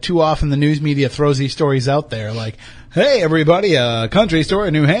 though, that too often the news media throws these stories out there like, hey, everybody, a country store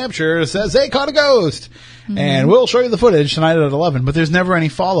in New Hampshire says they caught a ghost, and we'll show you the footage tonight at 11, but there's never any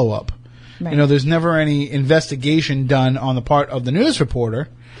follow-up. Right. There's never any investigation done on the part of the news reporter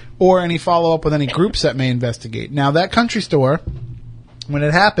or any follow-up with any groups that may investigate. Now, that country store, when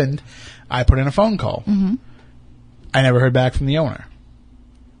it happened, I put in a phone call. I never heard back from the owner.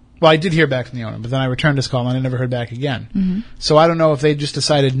 Well, I did hear back from the owner, but then I returned his call and I never heard back again. So I don't know if they just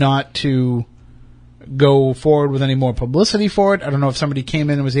decided not to go forward with any more publicity for it. I don't know if somebody came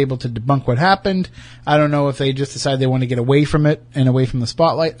in and was able to debunk what happened. I don't know if they just decided they want to get away from it and away from the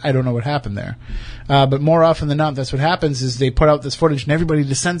spotlight. I don't know what happened there. But more often than not, that's what happens is they put out this footage and everybody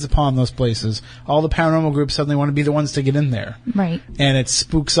descends upon those places. All the paranormal groups suddenly want to be the ones to get in there. Right. And it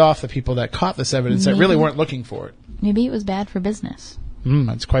spooks off the people that caught this evidence that really weren't looking for it. Maybe it was bad for business.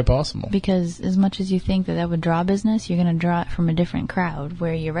 That's quite possible. Because as much as you think that would draw business, you're going to draw it from a different crowd,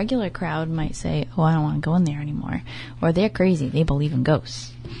 where your regular crowd might say, oh, I don't want to go in there anymore. Or they're crazy. They believe in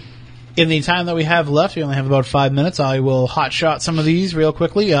ghosts. In the time that we have left, we only have about 5 minutes. I will hotshot some of these real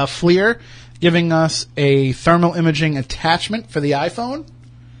quickly. FLIR giving us a thermal imaging attachment for the iPhone.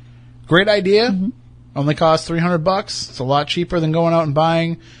 Great idea. Mm-hmm. Only costs $300. It's a lot cheaper than going out and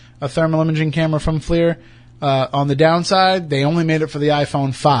buying a thermal imaging camera from FLIR. On the downside, they only made it for the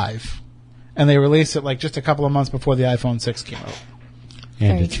iPhone 5. And they released it like just a couple of months before the iPhone 6 came out.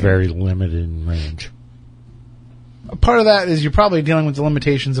 And it's very limited in range. Part of that is you're probably dealing with the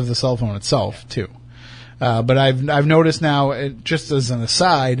limitations of the cell phone itself, too. But I've noticed now, just as an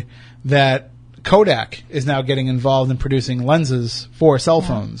aside, that Kodak is now getting involved in producing lenses for cell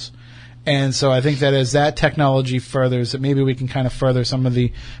phones. And so I think that as that technology furthers, that maybe we can kind of further some of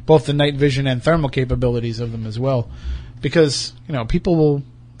the, both the night vision and thermal capabilities of them as well. Because, people will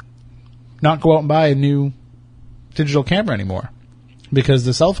not go out and buy a new digital camera anymore. Because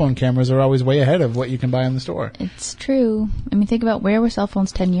the cell phone cameras are always way ahead of what you can buy in the store. It's true. I mean, think about where were cell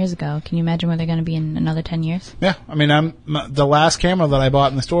phones 10 years ago. Can you imagine where they're going to be in another 10 years? Yeah. I mean, the last camera that I bought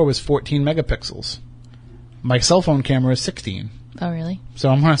in the store was 14 megapixels. My cell phone camera is 16. Oh, really? So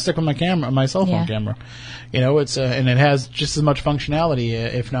I'm going to stick with my cell phone camera. It's and it has just as much functionality,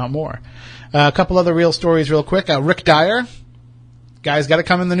 if not more. A couple other real stories real quick. Rick Dyer. Guy's got to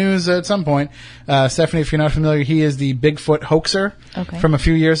come in the news at some point. Stephanie, if you're not familiar, he is the Bigfoot hoaxer from a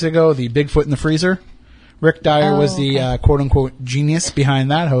few years ago, the Bigfoot in the freezer. Rick Dyer was the quote-unquote genius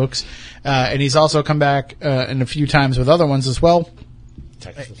behind that hoax. And he's also come back in a few times with other ones as well.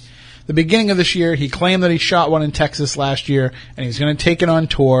 Texas. The beginning of this year, he claimed that he shot one in Texas last year, and he was going to take it on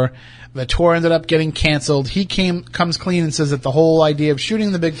tour. The tour ended up getting canceled. He comes clean and says that the whole idea of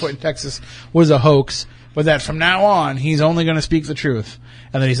shooting the Bigfoot in Texas was a hoax, but that from now on, he's only going to speak the truth,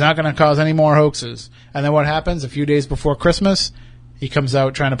 and that he's not going to cause any more hoaxes. And then what happens? A few days before Christmas, he comes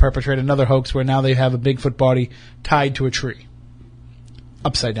out trying to perpetrate another hoax where now they have a Bigfoot body tied to a tree.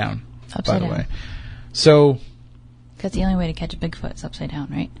 Upside down, by the way. So... Because the only way to catch a Bigfoot is upside down,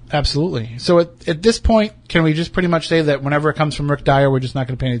 right? Absolutely. So at this point, can we just pretty much say that whenever it comes from Rick Dyer, we're just not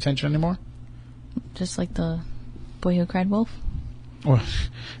going to pay any attention anymore? Just like the boy who cried wolf? Well,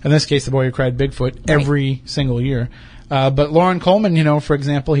 in this case, the boy who cried Bigfoot every single year. But Lauren Coleman, for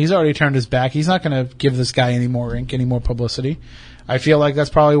example, he's already turned his back. He's not going to give this guy any more ink, any more publicity. I feel like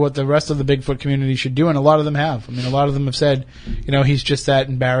that's probably what the rest of the Bigfoot community should do, and a lot of them have. I mean, a lot of them have said, he's just that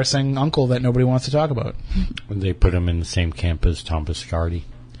embarrassing uncle that nobody wants to talk about. When they put him in the same camp as Tom Biscardi.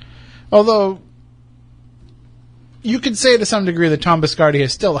 Although, you could say to some degree that Tom Biscardi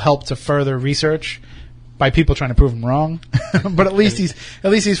has still helped to further research by people trying to prove him wrong. But at least he's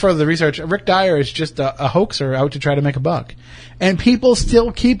furthered the research. Rick Dyer is just a hoaxer out to try to make a buck. And people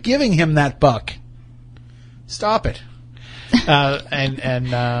still keep giving him that buck. Stop it.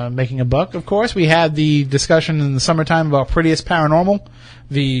 And making a buck, of course. We had the discussion in the summertime about Prettiest Paranormal,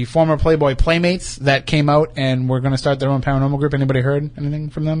 the former Playboy Playmates that came out and were going to start their own paranormal group. Anybody heard anything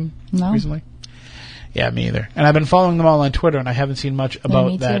from them recently? Yeah, me either. And I've been following them all on Twitter, and I haven't seen much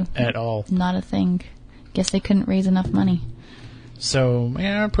about that at all. Not a thing. Guess they couldn't raise enough money. So,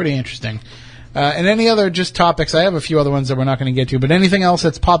 yeah, pretty interesting. And any other just topics, I have a few other ones that we're not going to get to, but anything else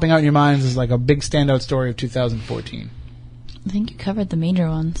that's popping out in your minds is like a big standout story of 2014. I think you covered the major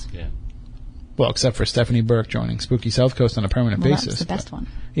ones. Yeah. Well, except for Stephanie Burke joining Spooky South Coast on a permanent basis. That was the best one.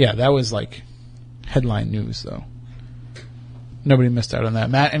 Yeah, that was like headline news, though. Nobody missed out on that.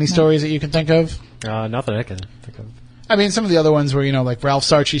 Matt, any stories that you can think of? Not that I can think of. I mean, some of the other ones were, like Ralph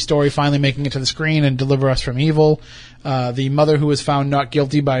Sarchi's story finally making it to the screen and Deliver Us from Evil. The mother who was found not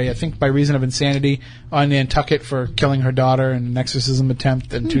guilty by reason of insanity on Nantucket for killing her daughter in an exorcism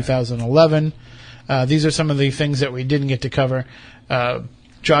attempt in 2011. These are some of the things that we didn't get to cover.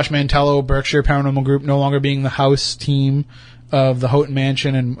 Josh Mantello, Berkshire Paranormal Group, no longer being the house team of the Houghton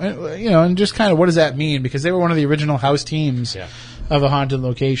Mansion, and just kind of what does that mean? Because they were one of the original house teams of a haunted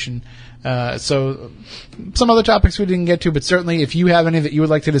location. So some other topics we didn't get to, but certainly if you have any that you would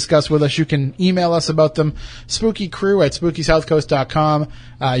like to discuss with us, you can email us about them, spookycrew@spookysouthcoast.com.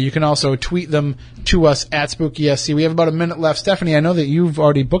 You can also tweet them to us at SpookySC. We have about a minute left. Stephanie, I know that you've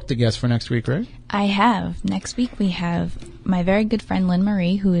already booked a guest for next week, right? I have. Next week we have my very good friend Lynn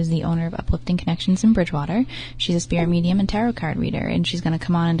Marie, who is the owner of Uplifting Connections in Bridgewater. She's a spirit medium and tarot card reader, and she's going to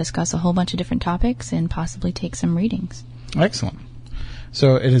come on and discuss a whole bunch of different topics and possibly take some readings. Excellent.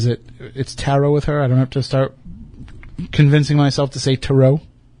 So it's tarot with her? I don't have to start convincing myself to say tarot?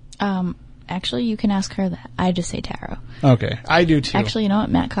 Actually, you can ask her that. I just say tarot. Okay. I do too. Actually, you know what?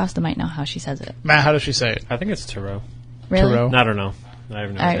 Matt Costa might know how she says it. Matt, how does she say it? I think it's tarot. Really? Tarot. I don't know. I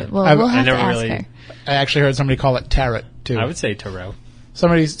have no All idea. right. Well, I've- we'll I have to never ask really- her. I actually heard somebody call it tarot too. I would say tarot.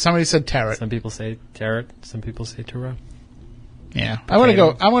 Somebody said tarot. Some people say tarot. Some people say tarot. Yeah. I want to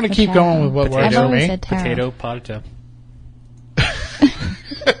go. I want to keep Potato. going with what I've works for always me. said tarot. Potato, potato.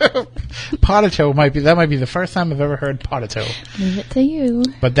 Potato might be the first time I've ever heard potato. Leave it to you.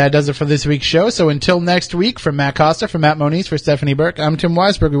 But that does it for this week's show. So until next week, from Matt Costa, from Matt Moniz, for Stephanie Burke, I'm Tim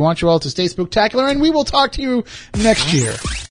Weisberg. We want you all to stay spooktacular, and we will talk to you next year.